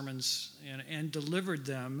many sermons, and delivered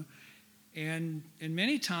them, and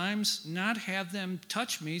many times not have them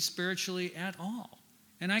touch me spiritually at all.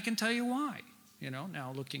 And I can tell you why,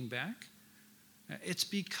 now looking back. It's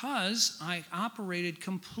because I operated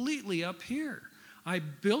completely up here. I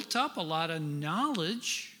built up a lot of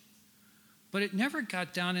knowledge, but it never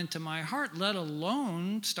got down into my heart, let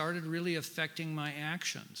alone started really affecting my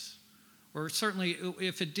actions. Or certainly,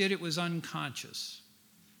 if it did, it was unconscious.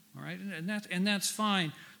 All right, and that's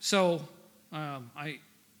fine. So I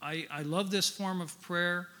love this form of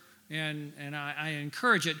prayer, and I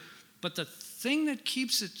encourage it. But the thing that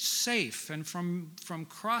keeps it safe and from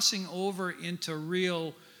crossing over into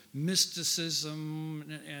real mysticism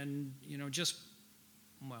and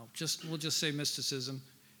we'll just say mysticism,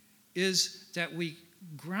 is that we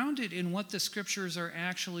ground it in what the Scriptures are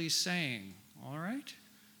actually saying. All right?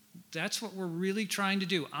 That's what we're really trying to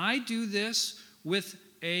do. I do this with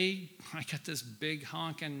I got this big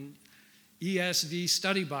honking ESV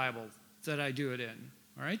study Bible that I do it in.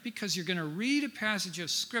 All right? Because you're going to read a passage of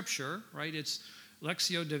Scripture, right? It's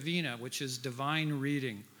Lectio Divina, which is divine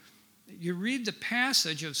reading. You read the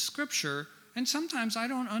passage of Scripture, and sometimes I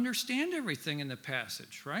don't understand everything in the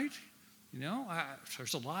passage, right?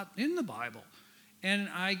 There's a lot in the Bible. And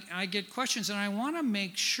I get questions, and I want to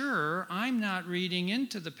make sure I'm not reading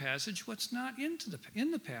into the passage what's not in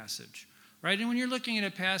the passage, right? And when you're looking at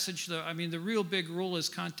a passage, the real big rule is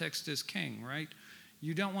context is king, right?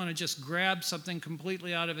 You don't want to just grab something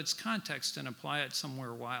completely out of its context and apply it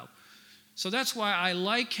somewhere wild. So that's why I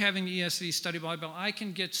like having the ESV study Bible. I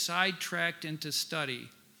can get sidetracked into study.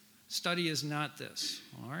 Study is not this,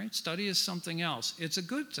 all right? Study is something else. It's a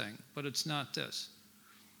good thing, but it's not this,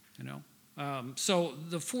 So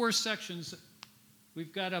the 4 sections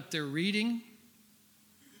we've got up there: reading,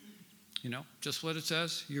 just what it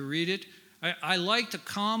says. You read it. I like to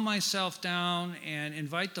calm myself down and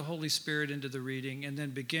invite the Holy Spirit into the reading, and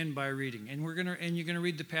then begin by reading. And you're going to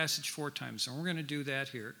read the passage 4 times, and we're going to do that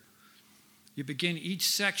here. You begin each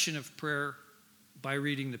section of prayer by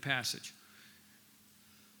reading the passage.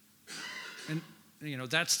 And,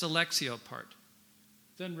 that's the Lectio part.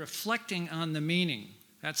 Then reflecting on the meaning.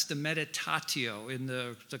 That's the meditatio in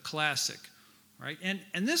the classic, right?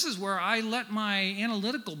 And this is where I let my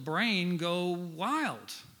analytical brain go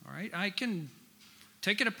wild, all right? I can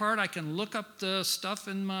take it apart. I can look up the stuff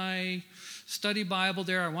in my study Bible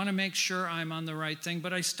there. I want to make sure I'm on the right thing.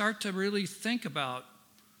 But I start to really think about,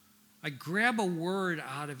 I grab a word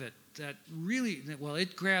out of it that really,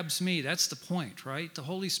 it grabs me. That's the point, right? The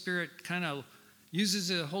Holy Spirit kind of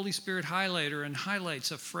uses a Holy Spirit highlighter and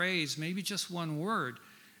highlights a phrase, maybe just one word.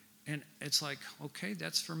 And it's like, okay,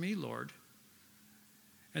 that's for me, Lord.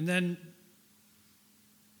 And then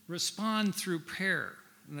respond through prayer.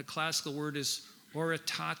 And the classical word is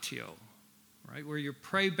oratatio, right? Where you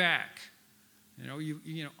pray back.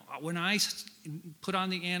 When I put on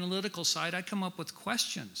the analytical side, I come up with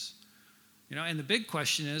questions. And the big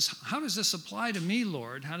question is, how does this apply to me,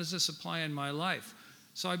 Lord? How does this apply in my life?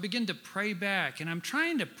 So I begin to pray back, and I'm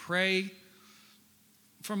trying to pray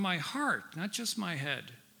from my heart, not just my head.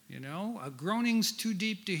 A groaning's too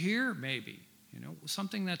deep to hear, maybe.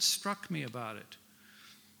 Something that struck me about it.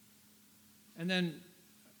 And then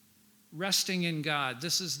resting in God.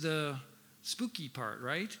 This is the spooky part,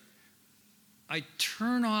 right? I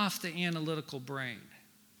turn off the analytical brain.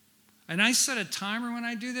 And I set a timer when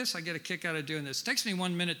I do this. I get a kick out of doing this. It takes me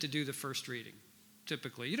 1 minute to do the first reading,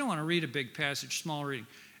 typically. You don't want to read a big passage, small reading.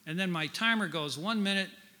 And then my timer goes 1 minute,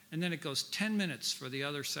 and then it goes 10 minutes for the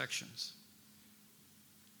other sections.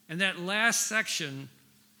 And that last section,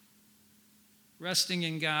 resting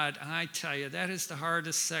in God, I tell you, that is the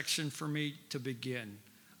hardest section for me to begin.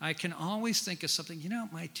 I can always think of something.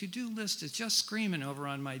 My to-do list is just screaming over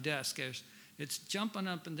on my desk. It's jumping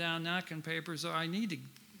up and down, knocking papers. I need to.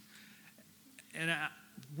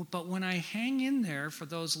 But when I hang in there for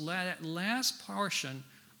those last portion,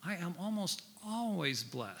 I am almost always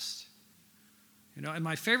blessed. And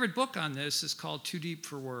my favorite book on this is called Too Deep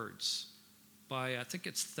for Words by, I think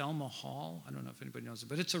it's Thelma Hall. I don't know if anybody knows it,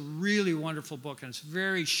 but it's a really wonderful book, and it's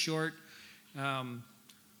very short.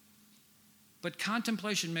 But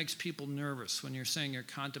contemplation makes people nervous when you're saying you're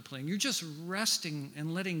contemplating. You're just resting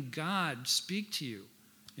and letting God speak to you.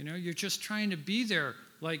 You're just trying to be there,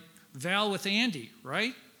 like Val with Andy,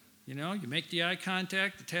 right? You make the eye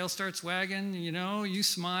contact, the tail starts wagging, you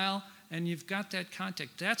smile, and you've got that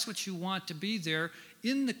contact. That's what you want to be there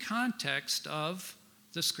in the context of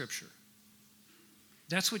the Scripture.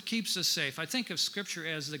 That's what keeps us safe. I think of Scripture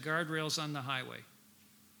as the guardrails on the highway.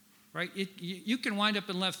 Right? You can wind up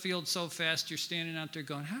in left field so fast you're standing out there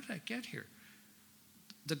going, how did I get here?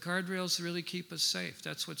 The guardrails really keep us safe.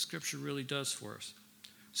 That's what Scripture really does for us.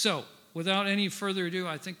 So, without any further ado,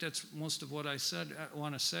 I think that's most of what I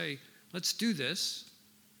want to say. Let's do this.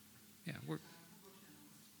 Yeah,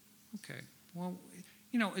 okay. Well,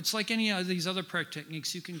 it's like any of these other prayer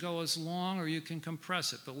techniques. You can go as long or you can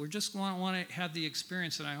compress it, but we're just want to have the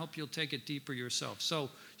experience, and I hope you'll take it deeper yourself. So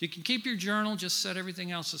you can keep your journal, just set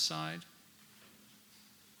everything else aside.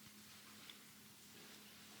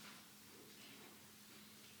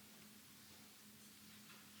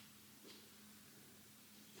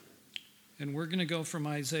 And we're going to go from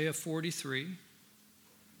Isaiah 43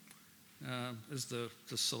 as the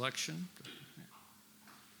selection.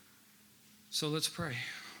 So let's pray.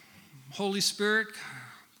 Holy Spirit,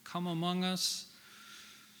 come among us.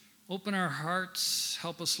 Open our hearts.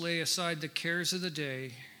 Help us lay aside the cares of the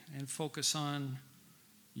day and focus on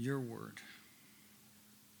your word.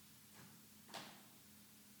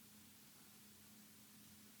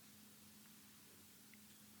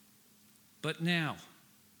 But now,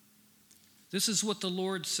 this is what the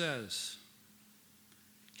Lord says.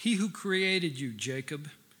 He who created you, Jacob,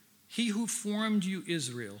 he who formed you,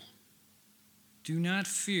 Israel, do not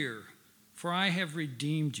fear, for I have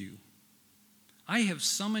redeemed you. I have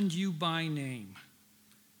summoned you by name.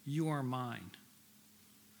 You are mine.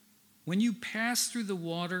 When you pass through the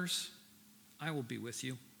waters, I will be with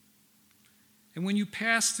you. And when you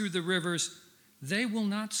pass through the rivers, they will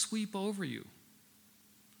not sweep over you.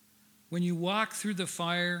 When you walk through the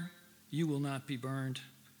fire, you will not be burned.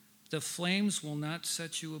 The flames will not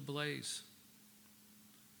set you ablaze.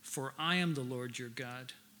 For I am the Lord your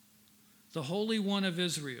God, the Holy One of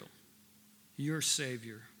Israel, your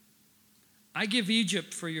Savior. I give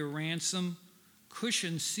Egypt for your ransom, Cush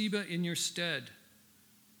and Seba in your stead,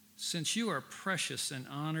 since you are precious and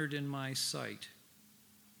honored in my sight,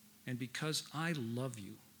 and because I love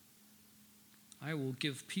you. I will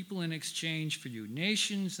give people in exchange for you,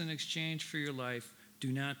 nations in exchange for your life.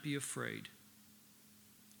 Do not be afraid,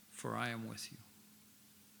 for I am with you.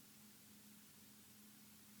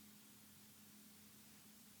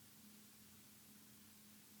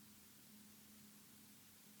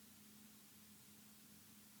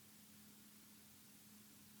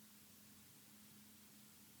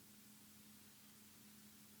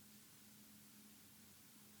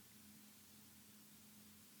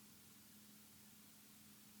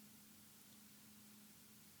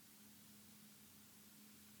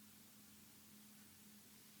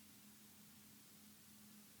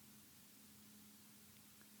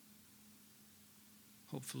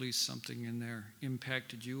 Hopefully something in there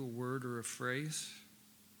impacted you, a word or a phrase.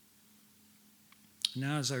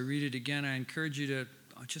 Now as I read it again, I encourage you to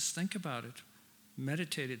just think about it,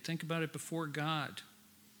 meditate it, think about it before God.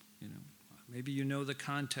 Maybe you know the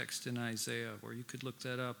context in Isaiah, or you could look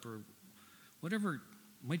that up, or whatever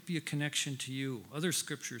might be a connection to you, other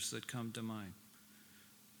scriptures that come to mind.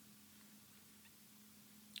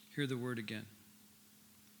 Hear the word again.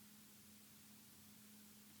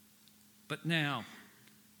 But now,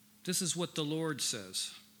 this is what the Lord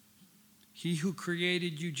says. He who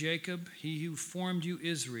created you, Jacob, he who formed you,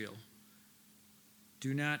 Israel,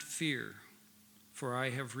 do not fear, for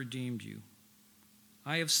I have redeemed you.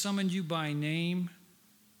 I have summoned you by name.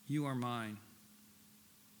 You are mine.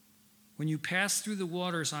 When you pass through the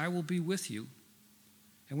waters, I will be with you.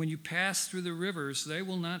 And when you pass through the rivers, they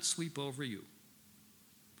will not sweep over you.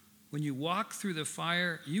 When you walk through the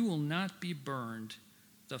fire, you will not be burned.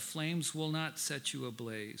 The flames will not set you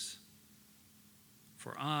ablaze.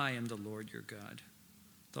 For I am the Lord your God,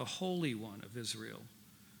 the Holy One of Israel,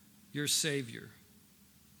 your Savior.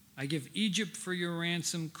 I give Egypt for your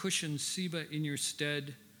ransom, Cush and Seba in your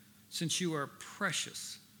stead, since you are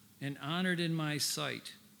precious and honored in my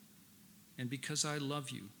sight, and because I love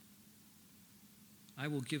you. I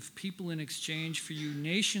will give people in exchange for you,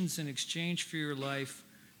 nations in exchange for your life.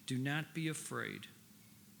 Do not be afraid,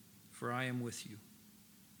 for I am with you.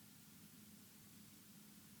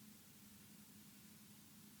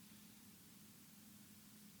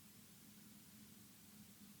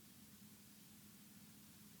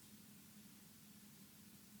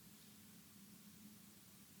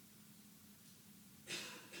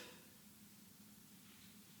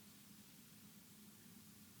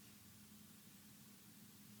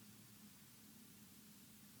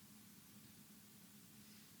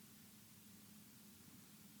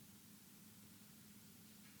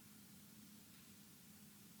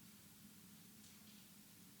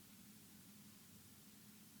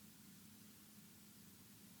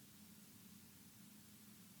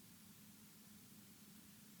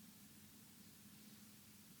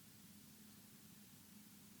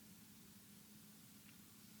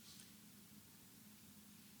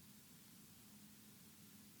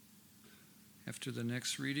 After the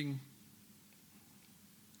next reading,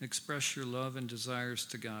 express your love and desires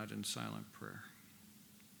to God in silent prayer.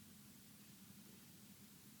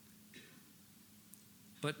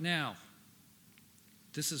 But now,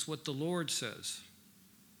 this is what the Lord says.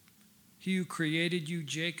 He who created you,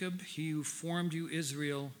 Jacob, he who formed you,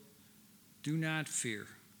 Israel, do not fear,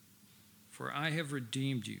 for I have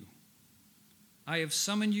redeemed you. I have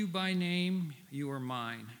summoned you by name, you are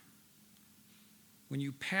mine. When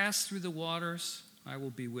you pass through the waters, I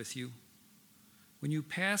will be with you. When you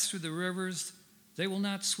pass through the rivers, they will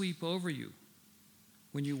not sweep over you.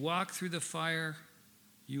 When you walk through the fire,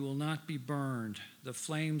 you will not be burned. The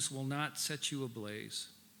flames will not set you ablaze.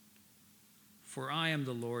 For I am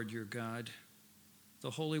the Lord your God,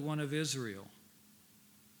 the Holy One of Israel,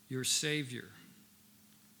 your Savior.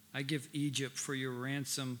 I give Egypt for your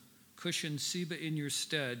ransom, Cush and Seba in your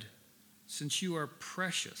stead, since you are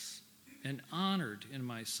precious and honored in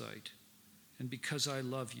my sight, and because I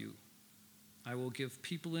love you. I will give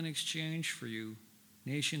people in exchange for you,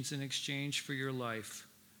 nations in exchange for your life.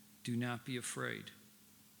 Do not be afraid,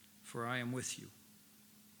 for I am with you.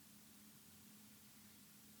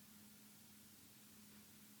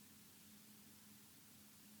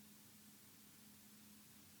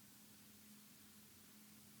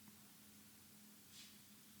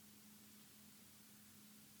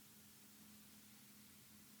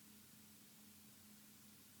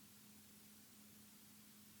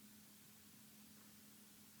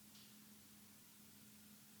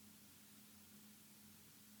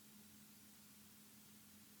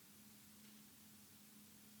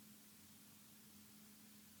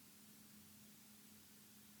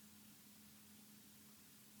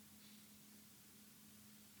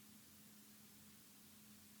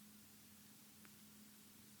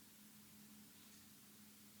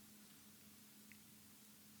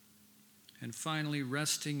 And finally,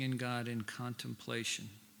 resting in God in contemplation.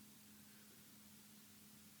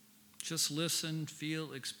 Just listen,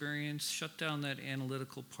 feel, experience, shut down that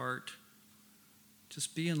analytical part.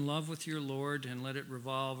 Just be in love with your Lord and let it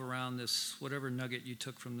revolve around this, whatever nugget you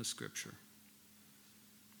took from the scripture.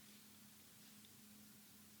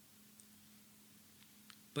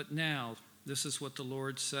 But now, this is what the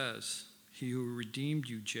Lord says. He who redeemed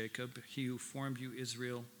you, Jacob, he who formed you,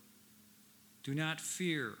 Israel, do not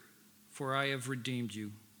fear, for I have redeemed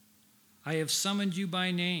you. I have summoned you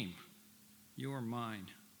by name. You are mine.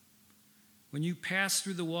 When you pass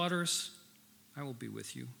through the waters, I will be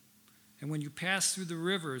with you. And when you pass through the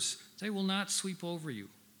rivers, they will not sweep over you.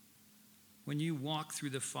 When you walk through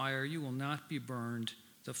the fire, you will not be burned.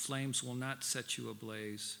 The flames will not set you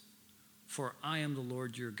ablaze. For I am the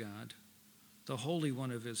Lord your God, the Holy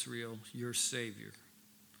One of Israel, your Savior.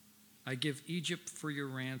 I give Egypt for your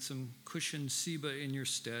ransom, Cush and Seba in your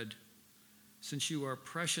stead, since you are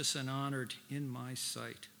precious and honored in my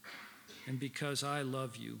sight, and because I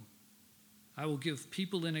love you. I will give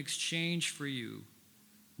people in exchange for you,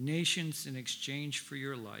 nations in exchange for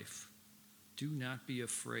your life. Do not be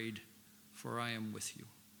afraid, for I am with you.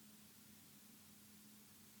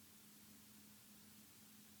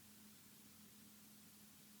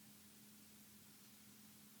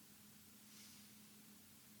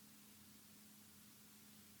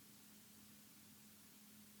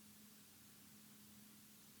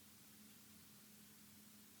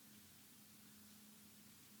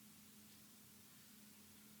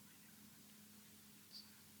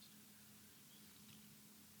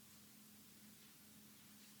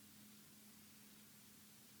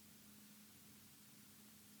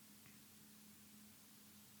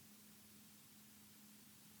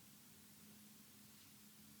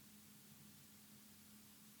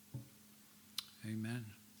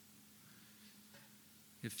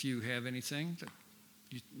 If you have anything that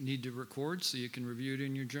you need to record so you can review it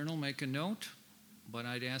in your journal, make a note. But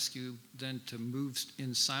I'd ask you then to move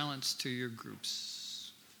in silence to your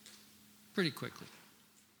groups pretty quickly.